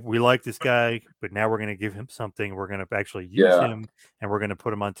 okay, we like this guy, but now we're going to give him something. We're going to actually use him, and we're going to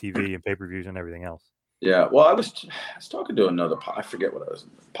put him on TV and pay-per-views and everything else. Yeah, well, I was talking to another I forget what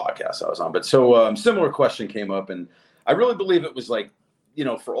podcast I was on, but so similar question came up, and I really believe it was like, you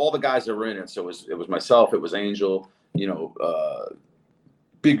know, for all the guys that were in it. So it was myself, it was Angel, you know,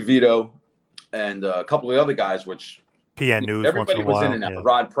 Big Vito, and a couple of the other guys, which PN News. Everybody was in and out. Yeah.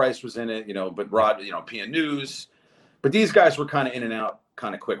 Rod Price was in it, you know, but Rod, you know, PN News, but these guys were kind of in and out,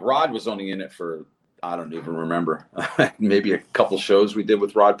 kind of quick. Rod was only in it for I don't even remember, maybe a couple shows we did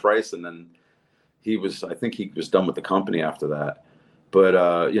with Rod Price, and then. I think he was done with the company after that.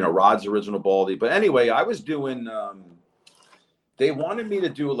 But, you know, Rod's original Baldy. But anyway, I was doing, they wanted me to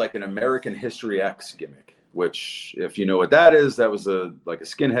do like an American History X gimmick, which if you know what that is, that was like a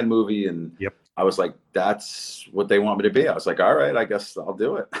skinhead movie. And yep. I was like, that's what they want me to be. I was like, all right, I guess I'll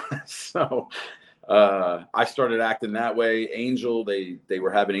do it. So I started acting that way. Angel, they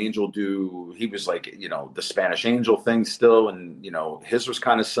were having Angel do, he was like, you know, the Spanish Angel thing still. And, you know, his was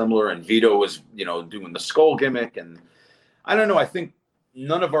kind of similar. And Vito was, you know, doing the skull gimmick. And I don't know, I think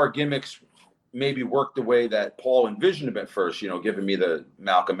none of our gimmicks maybe worked the way that Paul envisioned them at first, you know, giving me the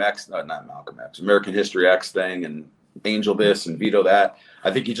American History X thing and Angel this and Vito that.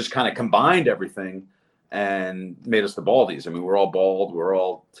 I think he just kind of combined everything and made us the Baldies. I mean, we're all bald. We're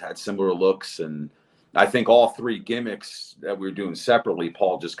all had similar looks. And I think all 3 gimmicks that we were doing separately,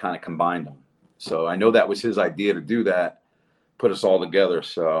 Paul just kind of combined them. So I know that was his idea to do that, put us all together.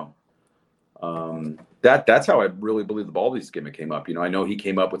 So that's how I really believe the Baldies gimmick came up. You know, I know he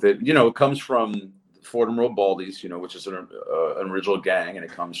came up with it. You know, it comes from Fordham Road Baldies, you know, which is an original gang. And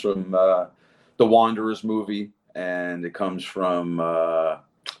it comes from the Wanderers movie. And it comes from the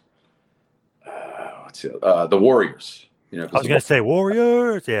Warriors, you know. I was going to say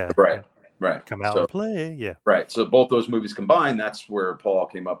Warriors, yeah. Right. Come out and play, yeah. Right. So both those movies combined, that's where Paul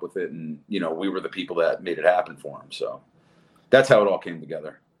came up with it, and you know, we were the people that made it happen for him. So that's how it all came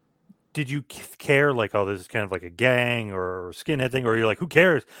together. Did you care like, oh, this is kind of like a gang or skinhead thing, or you're like, who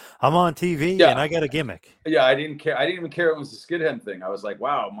cares? I'm on TV and I got a gimmick. Yeah, I didn't care. I didn't even care it was a skinhead thing. I was like,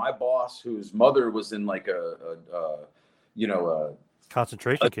 wow, my boss, whose mother was in like a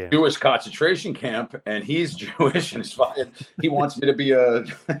concentration camp, Jewish concentration camp, and he's Jewish, and he wants me to be a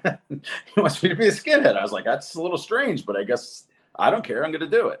skinhead. I was like, that's a little strange, but I guess I don't care. I'm going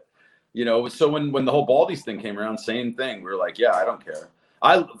to do it. You know. So when the whole Baldies thing came around, same thing. We were like, yeah, I don't care.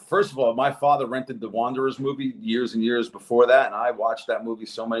 First of all, my father rented the Wanderers movie years and years before that, and I watched that movie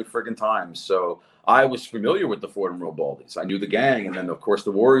so many friggin' times. So I was familiar with the Fordham Road Baldies. I knew the gang, and then of course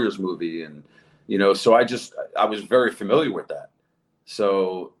the Warriors movie, and you know, so I was very familiar with that.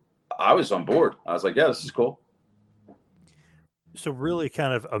 So I was on board. I was like, yeah, this is cool. So really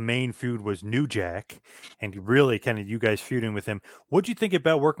kind of a main feud was New Jack, and really kind of you guys feuding with him. What'd you think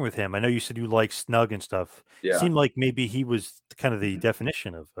about working with him? I know you said you like Snug and stuff. Yeah. Seemed like maybe he was kind of the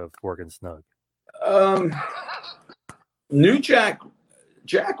definition of working Snug. New Jack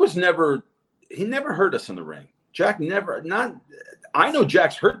was never hurt us in the ring. I know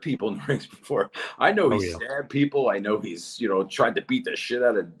Jack's hurt people in the rings before. I know he's stabbed people. I know he's, you know, tried to beat the shit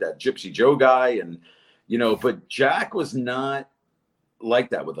out of that Gypsy Joe guy. And, you know, but Jack was not like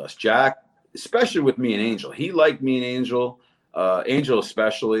that with us. Jack, especially with me and Angel, he liked me and Angel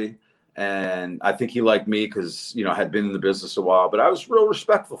especially. And I think he liked me because, you know, I had been in the business a while, but I was real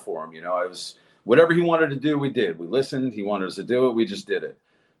respectful for him. You know, whatever he wanted to do, we did. We listened. He wanted us to do it. We just did it.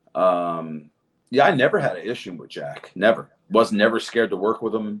 Yeah, I never had an issue with Jack. Never. Was never scared to work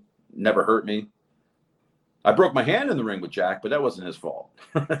with him. Never hurt me. I broke my hand in the ring with Jack, but that wasn't his fault.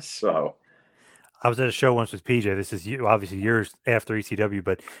 So I was at a show once with PJ. This is obviously years after ECW,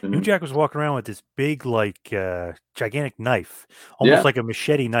 but New Mhm. Jack was walking around with this big, gigantic knife, almost Yeah. like a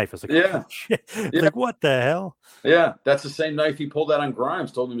machete knife. I was like, Yeah. "Oh, shit." Yeah. Like, what the hell? Yeah, that's the same knife he pulled out on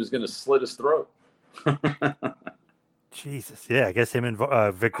Grimes. Told him he was going to slit his throat. Jesus. Yeah, I guess him and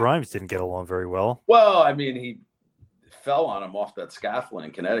Vic Grimes didn't get along very well. Well, I mean, he fell on him off that scaffolding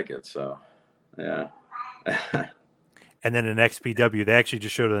in Connecticut. So, yeah. And then in XPW, they actually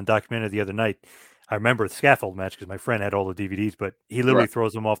just showed it on documentary the other night. I remember the scaffold match because my friend had all the DVDs, but he literally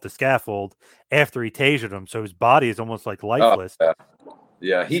throws him off the scaffold after he tasered him. So his body is almost like lifeless. Oh,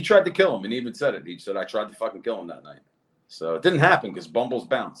 yeah, he tried to kill him, and he even said it. He said, I tried to fucking kill him that night. So it didn't happen because Bumbles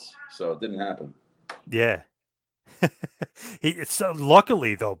bounce. So it didn't happen. Yeah.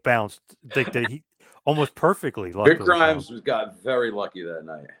 Luckily, though, bounced. He almost perfectly. Vic Grimes got very lucky that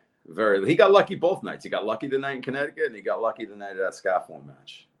night. He got lucky both nights. He got lucky the night in Connecticut, and he got lucky the night of that scaffold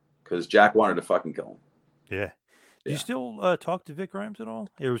match because Jack wanted to fucking kill him. Yeah. Do you still talk to Vic Grimes at all?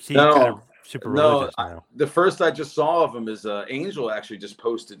 Or was he No, kind of super religious now? The first I just saw of him is Angel actually just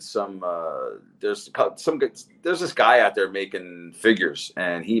posted some. There's this guy out there making figures,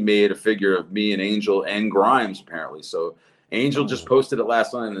 and he made a figure of me and Angel and Grimes apparently. So Angel just posted it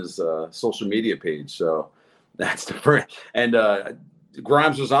last night on his social media page. So that's the first. And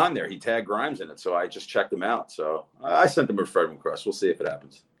Grimes was on there. He tagged Grimes in it, so I just checked him out. So I sent him a friend request. We'll see if it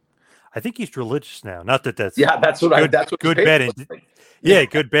happens. I think he's religious now. Not that that's that's what good, that's what good, bad, and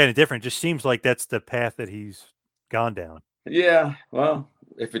good, bad, and different. Just seems like that's the path that he's gone down. Yeah, well,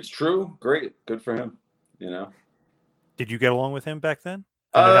 if it's true, great, good for him. You know. Did you get along with him back then?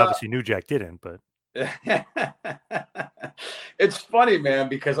 I mean, obviously, New Jack didn't, but it's funny, man,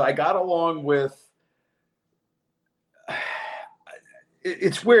 because I got along with.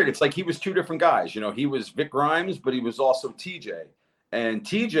 It's weird. It's like he was two different guys. You know, he was Vic Grimes, but he was also TJ. And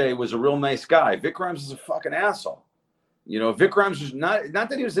TJ was a real nice guy. Vic Grimes is a fucking asshole. You know, Vic Grimes was not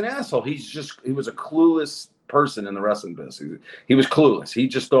that he was an asshole. He was a clueless person in the wrestling business. He was clueless. He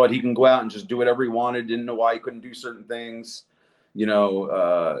just thought he can go out and just do whatever he wanted. Didn't know why he couldn't do certain things. You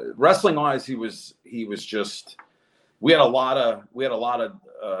know, wrestling wise, he was just. We had a lot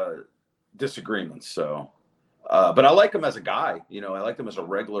of disagreements. So, but I like him as a guy. You know, I liked him as a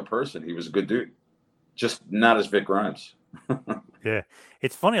regular person. He was a good dude. Just not as Vic Grimes. Yeah,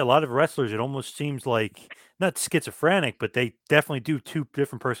 it's funny. A lot of wrestlers, it almost seems like not schizophrenic, but they definitely do two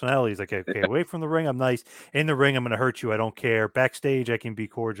different personalities. Like, okay, away from the ring, I'm nice. In the ring, I'm going to hurt you. I don't care. Backstage, I can be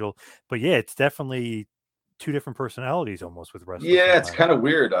cordial. But yeah, it's definitely two different personalities almost with wrestling. Yeah, it's kind of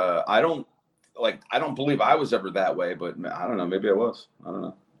weird. I don't believe I was ever that way, but I don't know. Maybe I was. I don't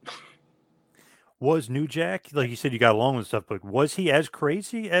know. Was New Jack, like you said, you got along with stuff, but was he as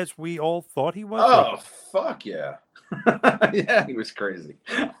crazy as we all thought he was? Oh, fuck yeah. Yeah, he was crazy.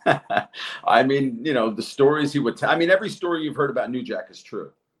 I mean, you know, the stories he would I mean, every story you've heard about New Jack is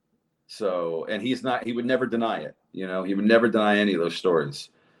true. So, and he would never deny it. You know, he would never deny any of those stories.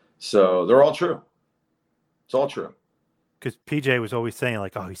 So they're all true. It's all true. Because PJ was always saying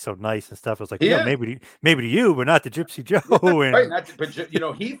like, "Oh, he's so nice and stuff." I was like, "Yeah, maybe to you, but not to Gypsy Joe." And... Right, but you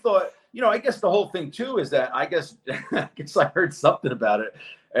know, he thought, you know, I guess the whole thing too is that I guess I heard something about it,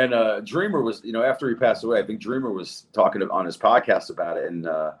 and Dreamer was, you know, after he passed away, I think Dreamer was talking on his podcast about it, and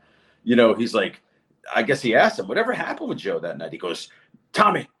you know, he's like, I guess he asked him, "Whatever happened with Joe that night?" He goes,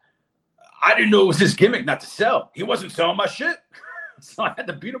 "Tommy, I didn't know it was his gimmick not to sell. He wasn't selling my shit, so I had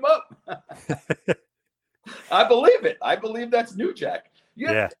to beat him up." I believe it. I believe that's New Jack.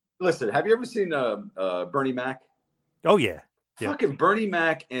 Yeah. Listen, have you ever seen Bernie Mac? Oh yeah. Fucking Bernie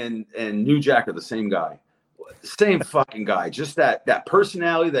Mac and New Jack are the same guy. Same fucking guy. Just that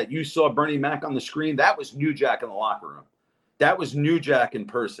personality that you saw Bernie Mac on the screen, that was New Jack in the locker room. That was New Jack in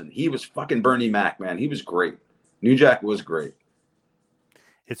person. He was fucking Bernie Mac, man. He was great. New Jack was great.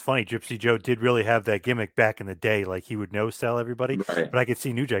 It's funny, Gypsy Joe did really have that gimmick back in the day. Like he would no-sell everybody, right. But I could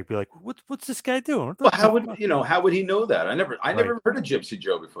see New Jack be like, "What's this guy doing?" Well, how would he know that? I never heard of Gypsy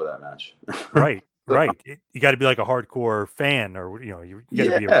Joe before that match. Right. You got to be like a hardcore fan, or you got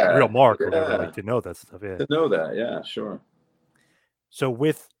to be a real mark or whatever, like to know that stuff. Yeah, to know that. Yeah, sure. So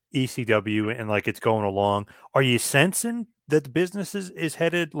with ECW and like it's going along, are you sensing that the business is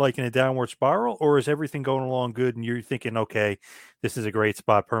headed like in a downward spiral, or is everything going along good and you're thinking, okay, this is a great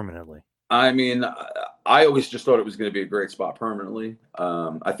spot permanently? I mean, I always just thought it was going to be a great spot permanently.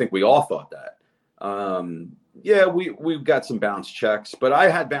 I think we all thought that. Yeah, we've got some bounce checks, but I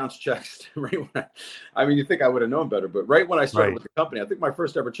had bounce checks right when I mean, you think I would have known better, but right when I started with the company, I think my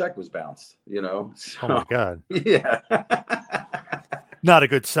first ever check was bounced, you know? So, oh my God. Yeah. Not a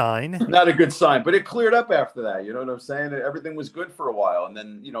good sign. Not a good sign, but it cleared up after that. You know what I'm saying? Everything was good for a while, and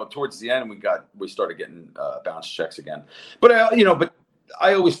then towards the end we started getting bounce checks again. But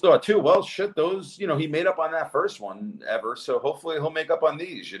I always thought too, well, shit, those he made up on that first one ever, so hopefully he'll make up on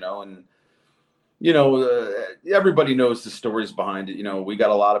these, and everybody knows the stories behind it. We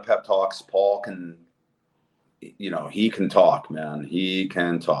got a lot of pep talks. Paul can, he can talk, man. He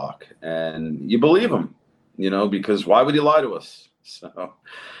can talk, and you believe him, because why would he lie to us? So,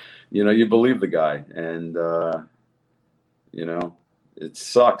 you believe the guy, and it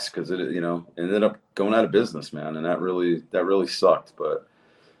sucks because it ended up going out of business, man, and that really sucked. But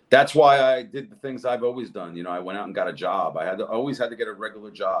that's why I did the things I've always done. I went out and got a job. I always had to get a regular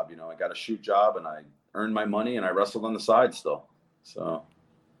job. I got a shoot job, and I earned my money, and I wrestled on the side still. So,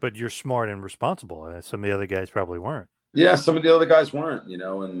 but you're smart and responsible. Some of the other guys probably weren't. Yeah, some of the other guys weren't.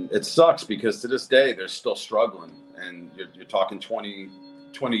 And it sucks because to this day they're still struggling. And you're talking 20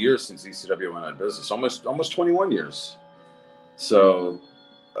 years since ECW went out of business, almost 21 years. So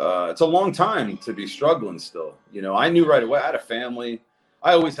it's a long time to be struggling still. I knew right away. I had a family.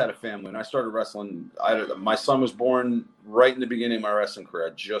 I always had a family. When I started wrestling, my son was born right in the beginning of my wrestling career. I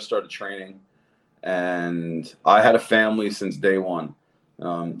just started training, and I had a family since day one.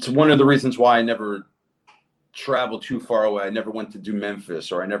 It's one of the reasons why I never traveled too far away. I never went to do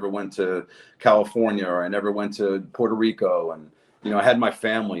Memphis, or I never went to California, or I never went to Puerto Rico. And I had my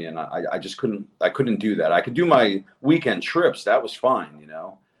family, and I just couldn't do that. I could do my weekend trips, that was fine,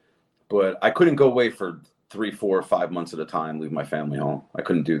 but I couldn't go away for 3, 4, 5 months at a time, leave my family home. I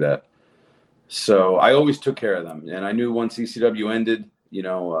couldn't do that. So I always took care of them, and I knew once ECW ended,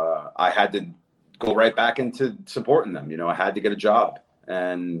 I had to go right back into supporting them. I had to get a job,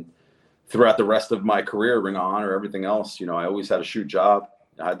 and throughout the rest of my career, Ring of Honor, everything else, I always had a shoot job.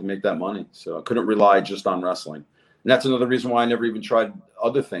 I had to make that money. So I couldn't rely just on wrestling. And that's another reason why I never even tried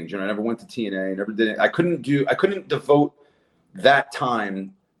other things. I never went to TNA, never did it. I couldn't devote that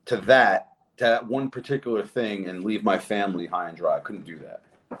time to that one particular thing and leave my family high and dry. I couldn't do that.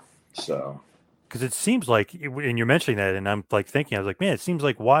 So. Because it seems like, and you're mentioning that, and I'm like thinking, I was like, man, it seems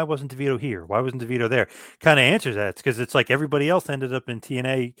like, why wasn't DeVito here? Why wasn't DeVito there? Kind of answers that. It's because it's like everybody else ended up in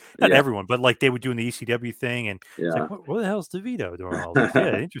TNA, not everyone, but like they were doing the ECW thing, and it's like, what the hell's DeVito doing all this?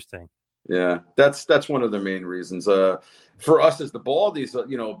 Yeah, interesting. Yeah, that's one of the main reasons. For us as the Baldies,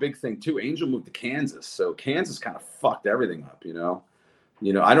 a big thing too. Angel moved to Kansas, so Kansas kind of fucked everything up.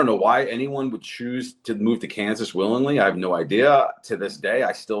 I don't know why anyone would choose to move to Kansas willingly. I have no idea. To this day,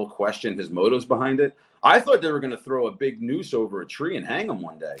 I still question his motives behind it. I thought they were going to throw a big noose over a tree and hang him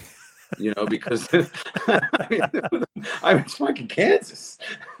one day, because it's fucking Kansas.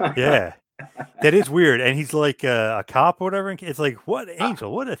 Yeah, that is weird. And he's like a cop or whatever. It's like, what,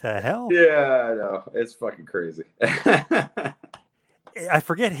 Angel? What the hell? Yeah, I know. It's fucking crazy. I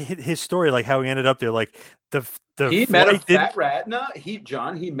forget his story, like how he ended up there. Like he met a fat rat. No,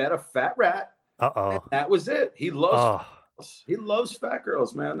 he met a fat rat. That was it. He loves fat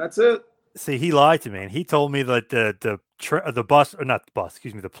girls, man. That's it. See, he lied to me, and he told me that the bus, or not the bus,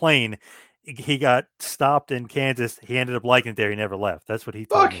 excuse me, the plane, he got stopped in Kansas. He ended up liking it there. He never left. That's what he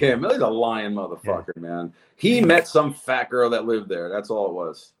told me. Fuck him. He's a lying motherfucker, man. He met some fat girl that lived there. That's all it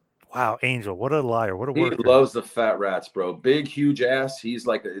was. Wow, Angel, what a liar. What a worker. He loves the fat rats, bro. Big, huge ass. He's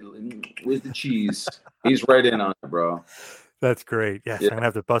like, with the cheese. He's right in on it, bro. That's great. Yes, I'm going to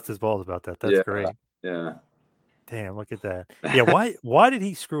have to bust his balls about that. That's great. Yeah. Damn, look at that. Yeah, why did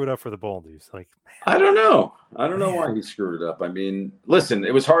he screw it up for the Baldies? Like, man. I don't know. Why he screwed it up. I mean, listen,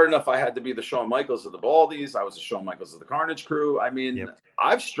 it was hard enough I had to be the Shawn Michaels of the Baldies. I was the Shawn Michaels of the Carnage Crew. I mean,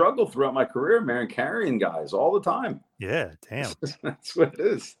 I've struggled throughout my career, man, carrying guys all the time. Yeah, damn. That's what it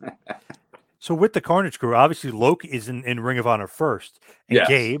is. So with the Carnage Crew, obviously Loke is in Ring of Honor first.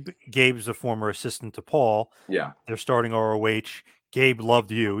 And Gabe's a former assistant to Paul. Yeah. They're starting ROH. Gabe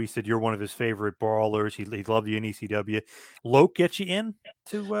loved you. He said you're one of his favorite brawlers. He loved you in ECW. Loke gets you in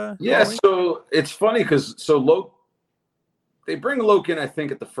to ROH? So it's funny because Loke, they bring Loke in, I think,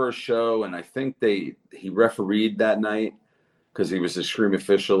 at the first show, and I think he refereed that night because he was a Scream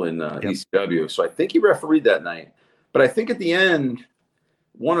official in ECW. So I think he refereed that night. But I think at the end,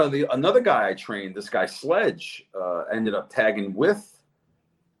 another guy I trained, this guy Sledge, ended up tagging with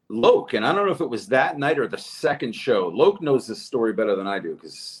Loke, and I don't know if it was that night or the second show. Loke knows this story better than I do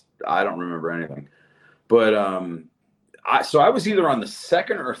because I don't remember anything. But I was either on the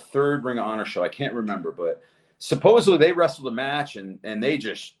second or third Ring of Honor show. I can't remember, but supposedly they wrestled a match and they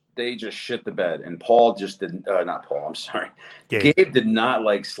just shit the bed. And Paul just didn't. Not Paul. I'm sorry. Gabe did not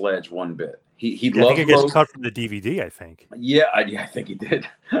like Sledge one bit. He loved. I think it gets cut from the DVD. I think. Yeah, I think he did.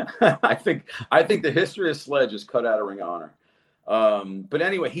 I think the history of Sledge is cut out of Ring of Honor. But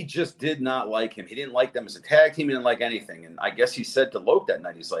anyway, he just did not like him. He didn't like them as a tag team. He didn't like anything. And I guess he said to Loke that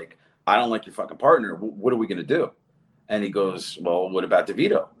night, he's like, I don't like your fucking partner. What are we going to do? And he goes, well, what about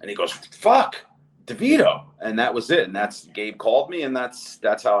DeVito? And he goes, fuck, DeVito. And that was it. And that's Gabe called me, and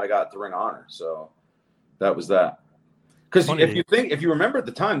that's how I got the Ring of Honor. So that was that. Because if you remember at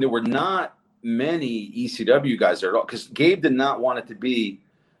the time, there were not many ECW guys there at all. Because Gabe did not want it to be,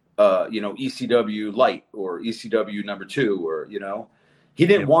 ECW light or ECW number 2, or, he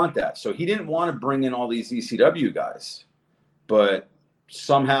didn't want that. So he didn't want to bring in all these ECW guys. But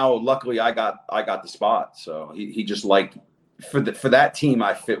somehow, luckily, I got the spot. So he just liked, for that team,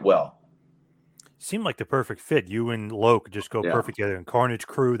 I fit well. Seemed like the perfect fit. You and Loke just go perfect together. And Carnage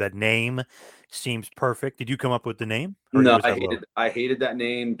Crew, that name seems perfect. Did you come up with the name? No, I hated that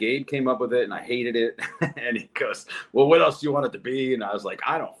name. Gabe came up with it, and I hated it. And he goes, well, what else do you want it to be? And I was like,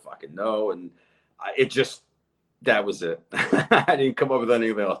 I don't fucking know. And that was it. I didn't come up with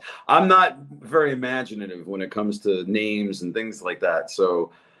anything else. I'm not very imaginative when it comes to names and things like that.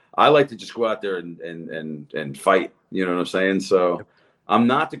 So I like to just go out there and fight. You know what I'm saying? So I'm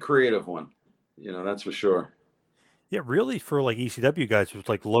not the creative one. That's for sure. Yeah, really, for like ECW guys, it was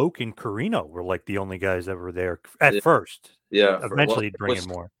like Loke and Carino were like the only guys that were there at first. Yeah. Eventually he'd bring in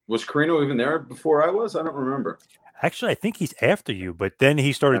more. Was Carino even there before I was? I don't remember. Actually, I think he's after you, but then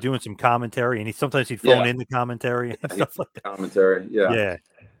he started doing some commentary, and sometimes he'd phone in the commentary and stuff like that. Commentary, yeah.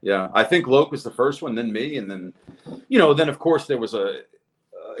 Yeah. I think Loke was the first one, then me, and then, then of course there was a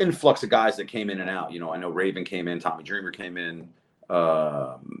influx of guys that came in and out. I know Raven came in, Tommy Dreamer came in.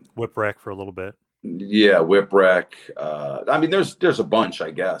 Whipwreck for a little bit. Yeah, Whipwreck. I mean, there's a bunch,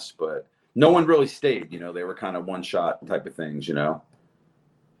 I guess, but no one really stayed. They were kind of one-shot type of things,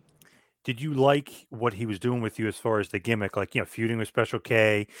 Did you like what he was doing with you as far as the gimmick, like, feuding with Special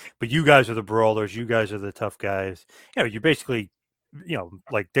K, but you guys are the brawlers, you guys are the tough guys. You're basically,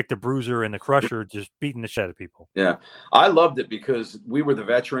 like Dick the Bruiser and the Crusher, just beating the shit out of people. Yeah, I loved it because we were the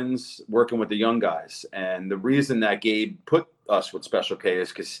veterans working with the young guys. And the reason that Gabe put us with Special K is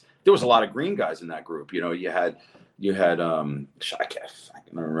because there was a lot of green guys in that group. You had I can't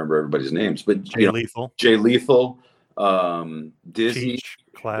remember everybody's names, but Jay Lethal, Dizzy, Cheech,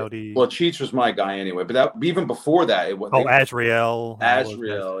 Cloudy. Well, Cheech was my guy anyway, but even before that, Azrael,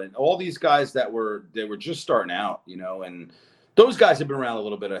 and all these guys they were just starting out, and those guys have been around a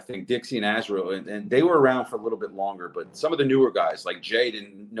little bit. I think Dixie and Azrael, and they were around for a little bit longer. But some of the newer guys, like Jay,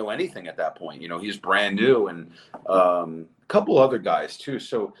 didn't know anything at that point. He's brand new, and a couple other guys too.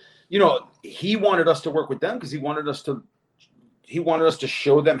 So, he wanted us to work with them because he wanted us to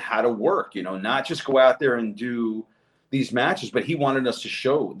show them how to work. Not just go out there and do these matches, but he wanted us to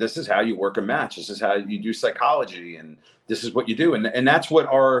show this is how you work a match. This is how you do psychology, and this is what you do. And that's what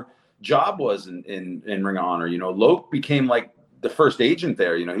our job was in Ring of Honor. Loke became like the first agent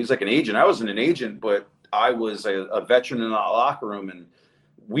there. He's like an agent. I wasn't an agent, but I was a veteran in the locker room, and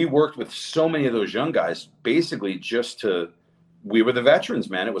we worked with so many of those young guys basically we were the veterans,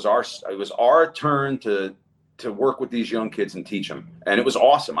 man. It was our turn to work with these young kids and teach them. And it was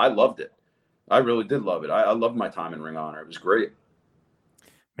awesome. I loved it. I really did love it. I loved my time in Ring of Honor. It was great.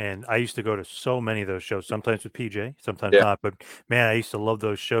 Man, I used to go to so many of those shows, sometimes with PJ, sometimes not. But, man, I used to love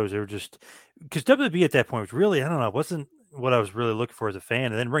those shows. They were just – because WWE at that point was really, I don't know, it wasn't what I was really looking for as a fan.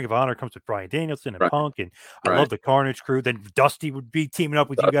 And then Ring of Honor comes with Bryan Danielson and Punk, and I love the Carnage Crew. Then Dusty would be teaming up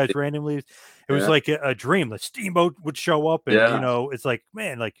with you guys randomly. It was like a dream. The Steamboat would show up, and, it's like,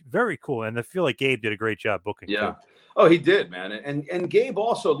 man, like very cool. And I feel like Gabe did a great job booking too. Oh, he did, man. And Gabe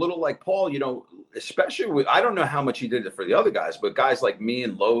also, a little like Paul, especially with, I don't know how much he did it for the other guys, but guys like me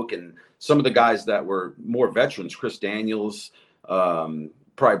and Loke and some of the guys that were more veterans, Chris Daniels,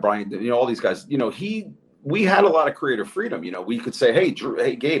 probably Brian, all these guys, we had a lot of creative freedom. We could say, hey, Drew,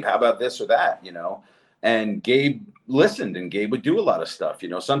 hey, Gabe, how about this or that, and Gabe listened, and Gabe would do a lot of stuff.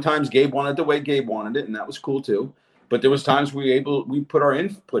 Sometimes Gabe wanted the way Gabe wanted it, and that was cool too. But there was times we put our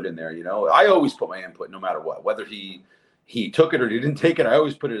input in there. I always put my input no matter what, whether he took it or he didn't take it. I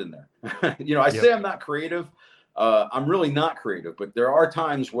always put it in there. I say I'm not creative. I'm really not creative, but there are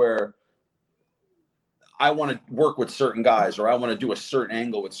times where I want to work with certain guys, or I want to do a certain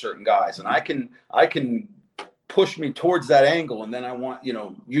angle with certain guys, and I can push me towards that angle, and then I want,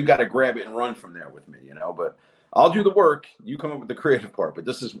 you got to grab it and run from there with me, but I'll do the work. You come up with the creative part, but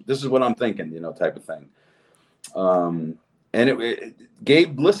this is what I'm thinking, type of thing. And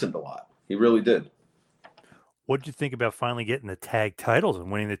Gabe listened a lot. He really did. What did you think about finally getting the tag titles and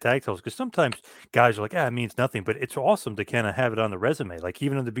winning the tag titles? Because sometimes guys are like, it means nothing, but it's awesome to kind of have it on the resume. Like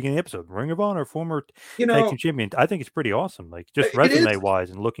even in the beginning of the episode, Ring of Honor, former tag team champion. I think it's pretty awesome. Like just resume wise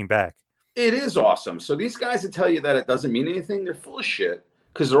and looking back. It is awesome. So these guys that tell you that it doesn't mean anything, they're full of shit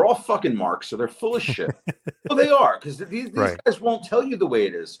because they're all fucking marks. So they're full of shit. Well, they are, because these guys won't tell you the way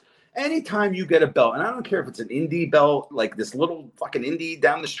it is. Anytime you get a belt, and I don't care if it's an indie belt, like this little fucking indie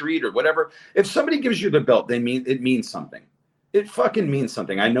down the street or whatever, if somebody gives you the belt, it means something. It fucking means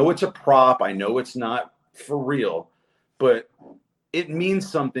something. I know it's a prop. I know it's not for real, but it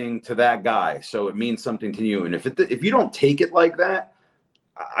means something to that guy. So it means something to you. And if you don't take it like that,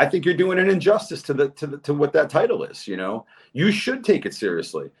 I think you're doing an injustice to what that title is. You know, you should take it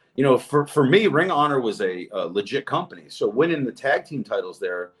seriously. You know, for me, Ring of Honor was a legit company. So winning the tag team titles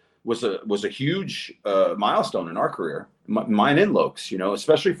there was a huge milestone in our career, mine and Loke's. You know,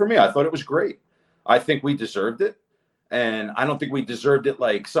 especially for me, I thought it was great. I think we deserved it, and I don't think we deserved it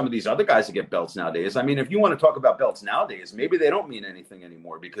like some of these other guys that get belts nowadays. I mean, if you want to talk about belts nowadays, maybe they don't mean anything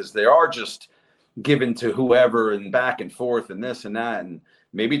anymore because they are just given to whoever and back and forth and this and that, and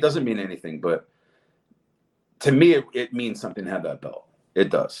maybe it doesn't mean anything, but to me, it means something to have that belt. It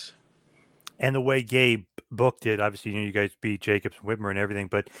does. And the way Gabe booked it, obviously, you guys beat Jacobs and Whitmer and everything,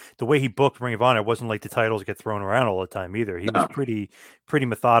 but the way he booked Ring of Honor, it wasn't like the titles get thrown around all the time either. He was pretty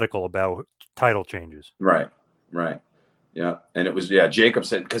methodical about title changes. Right. Yeah. And it was, Jacobs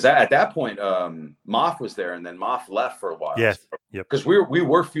said, because at that point, Moff was there, and then Moff left for a while. Yes. Yep. Because we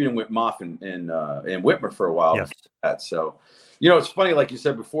were feuding with Moff and Whitmer for a while. Yes. So, you know, it's funny, like you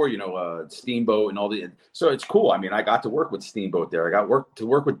said before, you know, Steamboat and all the. So it's cool. I mean, I got to work with Steamboat there. I got to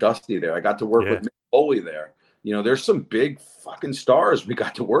work with Dusty there. I got to work with Mick Foley there. You know, there's some big fucking stars we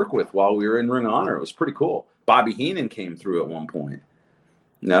got to work with while we were in Ring of Honor. It was pretty cool. Bobby Heenan came through at one point.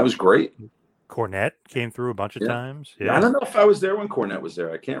 And that was great. Cornette came through a bunch of times. Yeah. I don't know if I was there when Cornette was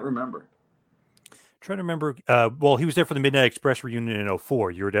there. I can't remember. Trying to remember. Well, he was there for the Midnight Express reunion in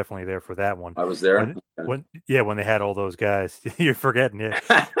 2004. You were definitely there for that one. I was there. When they had all those guys. You're forgetting,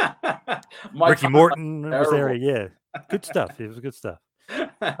 Ricky Morton was there. Yeah, good stuff. It was good stuff.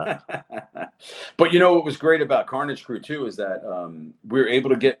 But you know what was great about Carnage Crew too is that we were able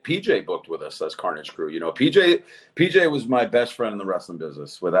to get PJ booked with us as Carnage Crew. You know, PJ was my best friend in the wrestling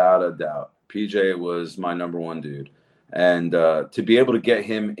business, without a doubt. PJ was my number one dude. And to be able to get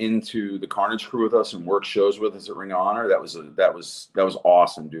him into the Carnage Crew with us and work shows with us at Ring of Honor, that was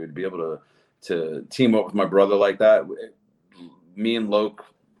awesome, dude. To be able to team up with my brother like that, me and Loke,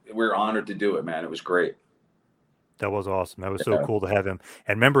 we were honored to do it, man. It was great. That was awesome. That was so cool to have him.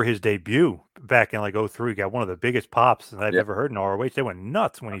 And remember his debut back in like 2003, got one of the biggest pops that I've ever heard in ROH. They went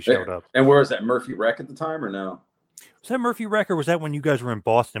nuts when he showed up. And where was that, Murphy Rec at the time or no? Was that Murphy Rec, or was that when you guys were in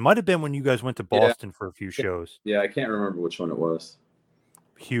Boston? It might have been when you guys went to Boston for a few shows. Yeah, I can't remember which one it was.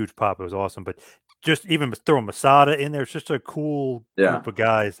 Huge pop. It was awesome. But just even throwing Masada in there, it's just a cool group of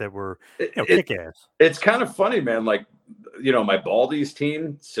guys that were kick-ass. It's kind of funny, man. Like, you know, my Baldy's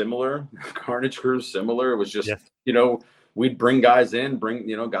team, similar. Carnage Crew, similar. It was just, you know, we'd bring guys in,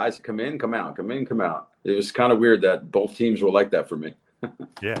 guys come in, come out, come in, come out. It was kind of weird that both teams were like that for me.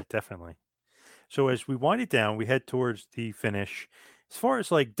 Yeah, definitely. So as we wind it down, we head towards the finish. As far as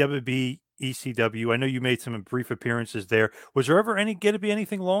like WB, ECW, I know you made some brief appearances there. Was there ever going to be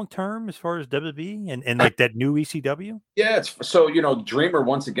anything long term as far as WB and like that new ECW? Yeah, it's so, you know, Dreamer,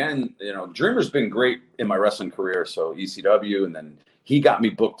 once again, you know, Dreamer's been great in my wrestling career. So ECW, and then he got me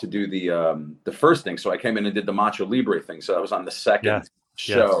booked to do the first thing. So I came in and did the Macho Libre thing. So I was on the second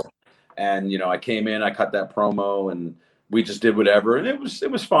show, and you know, I came in, I cut that promo, and we just did whatever, and it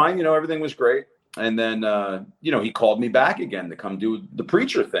was fine. You know, everything was great. And then, you know, he called me back again to come do the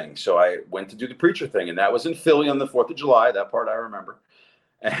Preacher thing. So I went to do the Preacher thing, and that was in Philly on the 4th of July. That part I remember.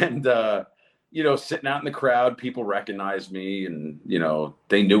 And, you know, sitting out in the crowd, people recognized me, and, you know,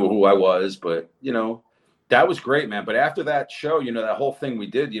 they knew who I was. But, you know, that was great, man. But after that show, you know, that whole thing we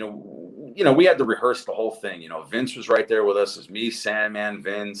did, you know, we had to rehearse the whole thing. You know, Vince was right there with us. It was me, Sandman,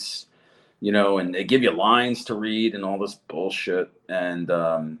 Vince, you know, and they give you lines to read and all this bullshit. And,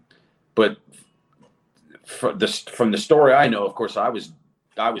 but from the story I know, of course, I was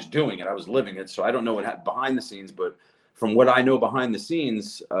doing it. I was living it. So I don't know what happened behind the scenes, but from what I know behind the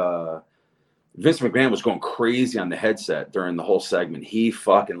scenes, Vince McMahon was going crazy on the headset during the whole segment. He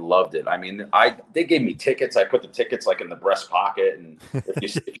fucking loved it. I mean, they gave me tickets. I put the tickets like in the breast pocket, and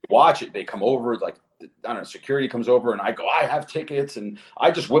if you watch it, they come over, like, I don't know, security comes over, and I go, I have tickets, and I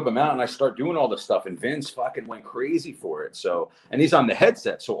just whip them out and I start doing all this stuff, and Vince fucking went crazy for it. So, and he's on the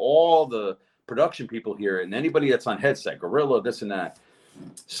headset, so all the production people here and anybody that's on headset, Gorilla, this and that.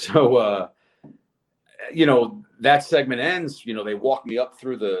 So, you know, that segment ends, you know, they walk me up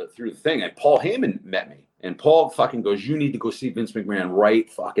through the thing, and Paul Heyman met me, and Paul fucking goes, you need to go see Vince McMahon right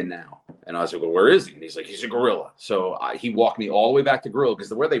fucking now. And I was like, well, where is he? And he's like, he's a gorilla. So he walked me all the way back to Gorilla,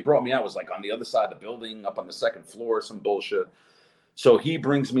 because where they brought me out was like on the other side of the building, up on the second floor, some bullshit. So he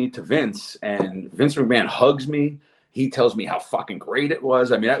brings me to Vince, and Vince McMahon hugs me. He tells me how fucking great it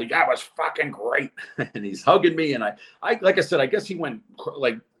was. I mean, that was fucking great. And he's hugging me. And I, like I said, I guess he went,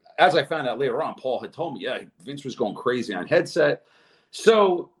 like, as I found out later on, Paul had told me, yeah, Vince was going crazy on headset.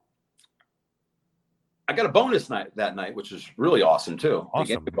 So I got a bonus night that night, which was really awesome too.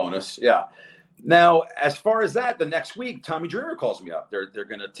 Awesome. The bonus. Yeah. Now, as far as that, the next week, Tommy Dreamer calls me up. They're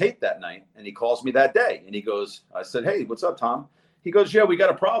going to tape that night. And he calls me that day. And he goes, I said, hey, what's up, Tom? He goes, yeah, we got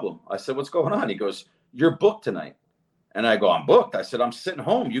a problem. I said, what's going on? He goes, you're booked tonight. And I go, I'm booked. I said, I'm sitting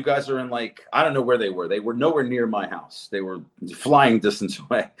home. You guys are in, like, I don't know where they were. They were nowhere near my house. They were flying distance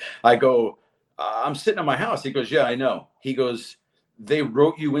away. I go, I'm sitting at my house. He goes, yeah, I know. He goes, they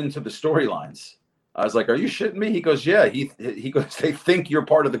wrote you into the storylines. I was like, are you shitting me? He goes, yeah. He goes, they think you're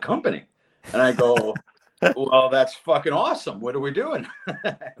part of the company. And I go, well, that's fucking awesome. What are we doing?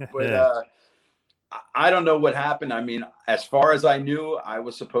 But I don't know what happened. I mean, as far as I knew, I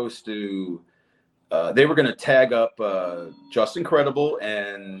was supposed to, they were going to tag up Justin Credible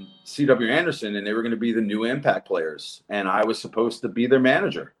and C.W. Anderson, and they were going to be the new Impact players. And I was supposed to be their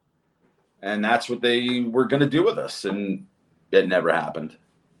manager. And that's what they were going to do with us. And it never happened.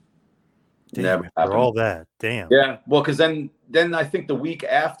 Damn, never happened. For all that. Damn. Yeah. Well, because then I think the week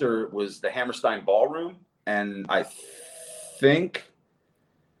after was the Hammerstein Ballroom. And I think,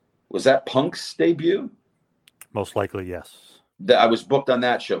 was that Punk's debut? Most likely, yes. I was booked on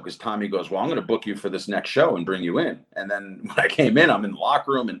that show because Tommy goes, well, I'm going to book you for this next show and bring you in. And then when I came in, I'm in the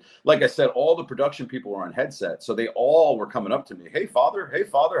locker room. And like I said, all the production people were on headset. So they all were coming up to me. Hey, father,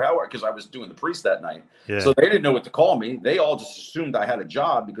 how are you? Because I was doing the priest that night. Yeah. So they didn't know what to call me. They all just assumed I had a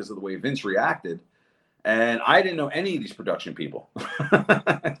job because of the way Vince reacted. And I didn't know any of these production people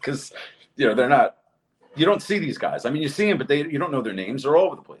because, they're not, you don't see these guys. I mean, you see them, but you don't know their names. They're all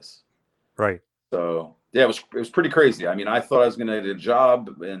over the place. Right. So yeah, it was pretty crazy. I mean, I thought I was going to get a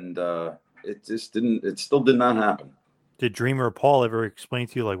job, and it just didn't. It still did not happen. Did Dreamer or Paul ever explain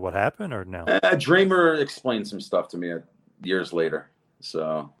to you like what happened, or no? Dreamer explained some stuff to me years later.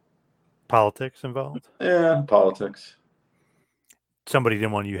 So politics involved? Yeah, politics. Somebody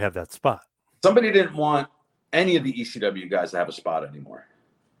didn't want you to have that spot. Somebody didn't want any of the ECW guys to have a spot anymore.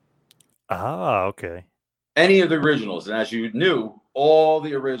 Ah, okay. Any of the originals, and as you knew, all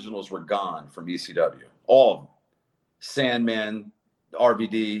the originals were gone from ECW. All of them. Sandman,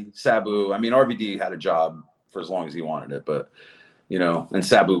 RVD, Sabu. I mean, RVD had a job for as long as he wanted it, but and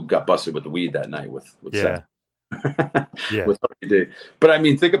Sabu got busted with the weed that night with yeah. Yeah. With RVD. But I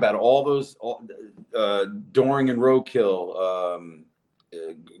mean, think about it. All those Doring and Roadkill.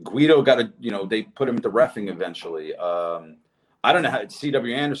 Guido got they put him to reffing eventually. I don't know how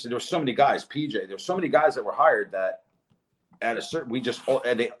C.W. Anderson. There were so many guys. PJ. There were so many guys that were hired that at a certain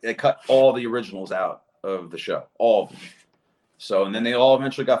they cut all the originals out of the show, all of them. So and then they all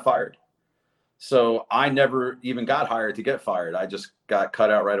eventually got fired. So I never even got hired to get fired. I just got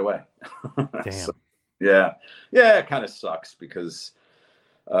cut out right away. Damn. So, yeah, it kind of sucks because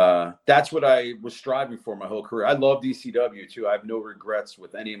that's what I was striving for my whole career. I love ECW too. I have no regrets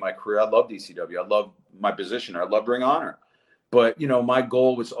with any of my career. I love ECW. I love my position. I love Ring of Honor. But, my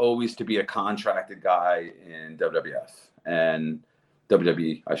goal was always to be a contracted guy in WWF and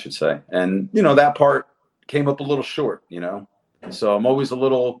WWE, I should say. And, that part came up a little short, So I'm always a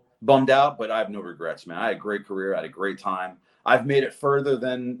little bummed out, but I have no regrets, man. I had a great career. I had a great time. I've made it further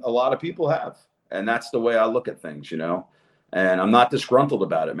than a lot of people have. And that's the way I look at things, And I'm not disgruntled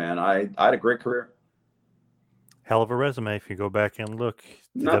about it, man. I had a great career. Hell of a resume if you go back and look.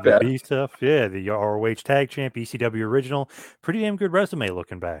 The Not WB bad. stuff. Yeah, the ROH Tag Champ, ECW Original. Pretty damn good resume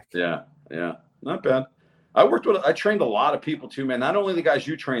looking back. Yeah. Not bad. I trained a lot of people too, man. Not only the guys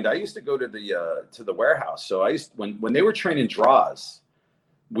you trained. I used to go to the warehouse. So when they were training Draws,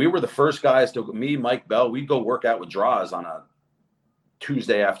 we were the first guys me, Mike Bell, we'd go work out with Draws on a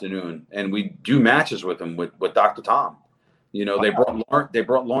Tuesday afternoon, and we'd do matches with him with Dr. Tom. They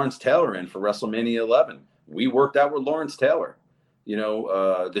brought Lawrence Taylor in for WrestleMania 11. We worked out with Lawrence Taylor.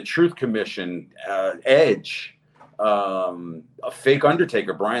 The Truth Commission, Edge, a fake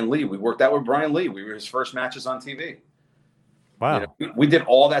Undertaker, Brian Lee. We worked out with Brian Lee. We were his first matches on TV. Wow. We did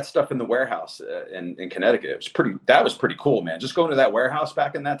all that stuff in the warehouse in Connecticut. That was pretty cool, man. Just going to that warehouse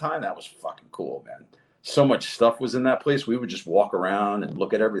back in that time, that was fucking cool, man. So much stuff was in that place. We would just walk around and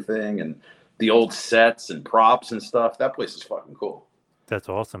look at everything and the old sets and props and stuff. That place is fucking cool. That's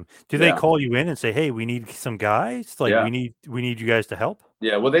awesome. Do they call you in and say, "Hey, we need some guys. Like we need you guys to help"?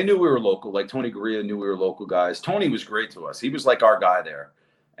 Yeah, well, they knew we were local. Like Tony Gurria knew we were local guys. Tony was great to us. He was like our guy there.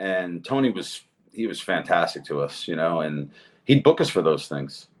 And Tony was fantastic to us, you know, and he'd book us for those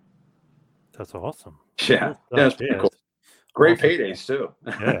things. That's awesome. Yeah, that's pretty cool. Great awesome. Paydays too.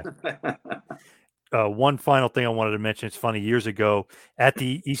 Yeah. One final thing I wanted to mention. It's funny. Years ago at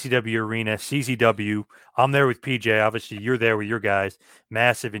the ECW arena, CZW, I'm there with PJ. Obviously, you're there with your guys,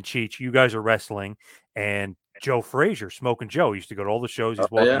 Massive and Cheech. You guys are wrestling, and Joe Frazier, Smoking Joe, used to go to all the shows.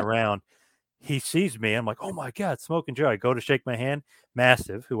 He's walking around. He sees me. I'm like, oh my God, Smoking Joe. I go to shake my hand.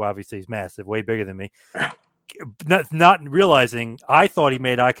 Massive, who obviously is massive, way bigger than me. Not realizing, I thought he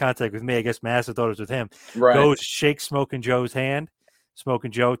made eye contact with me. I guess Massive thought it was with him. Right. Goes, shakes Smoking Joe's hand.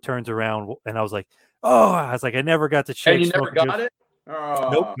 Smoking Joe turns around, and I was like, I never got to shake. And you Smoking never got Joe. it? Oh.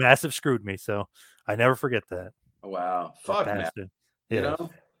 Nope, Massive screwed me, so I never forget that. Wow. Fuck, bastard. Yeah. You know?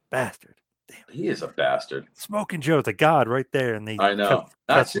 Bastard. Damn. He is a bastard. Smoking Joe's a god right there. And I know.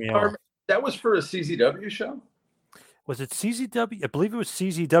 That was for a CZW show? Was it CZW? I believe it was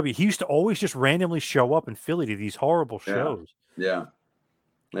CZW. He used to always just randomly show up in Philly to these horrible shows. Yeah.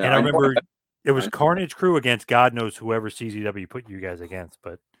 And I remember it was Carnage Crew against God knows whoever CZW put you guys against,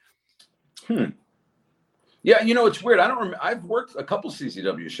 but yeah, you know, it's weird. I don't remember. I've worked a couple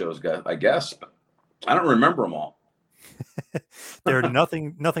CZW shows, I guess, but I don't remember them all. They're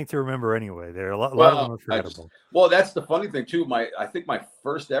nothing to remember anyway. There are a lot of them are forgettable. Well, that's the funny thing too. I think my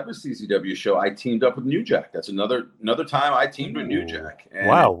first ever CZW show, I teamed up with New Jack. That's another time I teamed with New Jack. And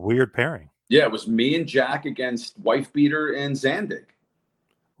wow, weird pairing. Yeah, it was me and Jack against Wife Beater and Zandig.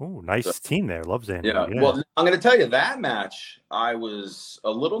 Oh, nice team there. Love Zandig. Yeah. Well, I'm going to tell you, that match I was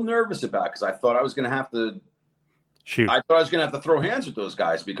a little nervous about because I thought I was going to have to shoot. I thought I was going to have to throw hands with those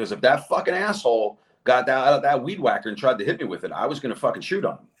guys because if that fucking asshole got that weed whacker and tried to hit me with it, I was going to fucking shoot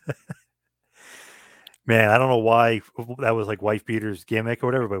on him. Man, I don't know why that was like Wife Beater's gimmick or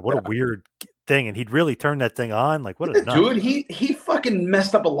whatever, but what a weird thing. And he'd really turned that thing on. Like, what a nut. Dude, he fucking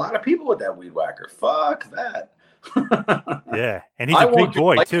messed up a lot of people with that weed whacker. Fuck that. Yeah, and he's a big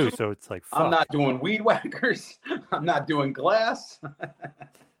boy too, so it's like, fuck. I'm not doing weed whackers. I'm not doing glass.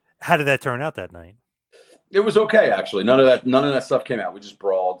 How did that turn out that night? It was okay, actually. None of that stuff came out. We just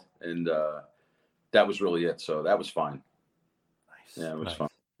brawled, and that was really it. So that was fine. Nice. Yeah, it was fun.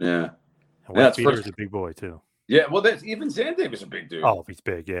 Yeah. And Wife Beater's a big boy too. Yeah, well, even Zandig was a big dude. Oh, he's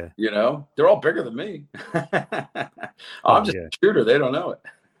big, yeah. You know, they're all bigger than me. I'm just a shooter. They don't know it.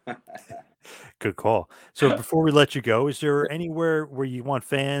 Good call. So before we let you go, is there anywhere where you want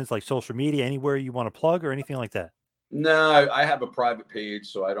fans, like social media, anywhere you want to plug or anything like that? No, I have a private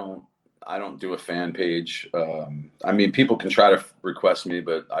page, so I don't do a fan page. I mean, people can try to request me,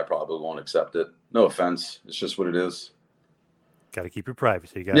 but I probably won't accept it. No offense. It's just what it is. Got to keep your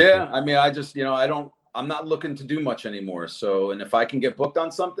privacy. I mean, I'm not looking to do much anymore. So, and if I can get booked on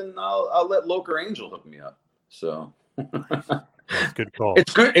something, I'll let Loker Angel hook me up. So that's good call.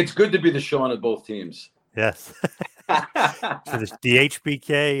 It's good to be the Sean of both teams. Yes. So there's the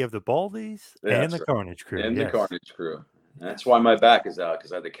HBK of the Baldies and the Carnage Crew. And the Carnage Crew. That's why my back is out,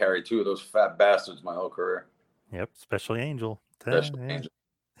 because I had to carry two of those fat bastards my whole career. Yep, especially Angel. Angel.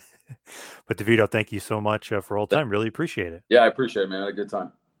 But DeVito, thank you so much for all the time. Really appreciate it. Yeah, I appreciate it, man. I had a good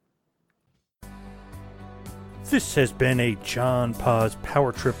time. This has been a John Paz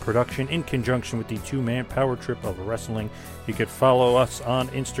Power Trip production in conjunction with the Two Man Power Trip of Wrestling. You could follow us on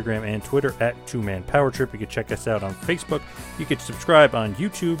Instagram and Twitter at Two Man Power Trip. You could check us out on Facebook. You could subscribe on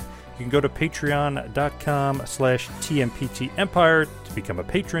YouTube. You can go to patreon.com/TMPT Empire to become a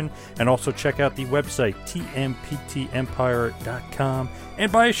patron, and also check out the website tmptempire.com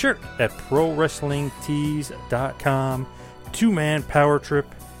and buy a shirt at prowrestlingtees.com. Two Man Power Trip,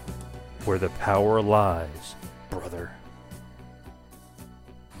 where the power lies, brother.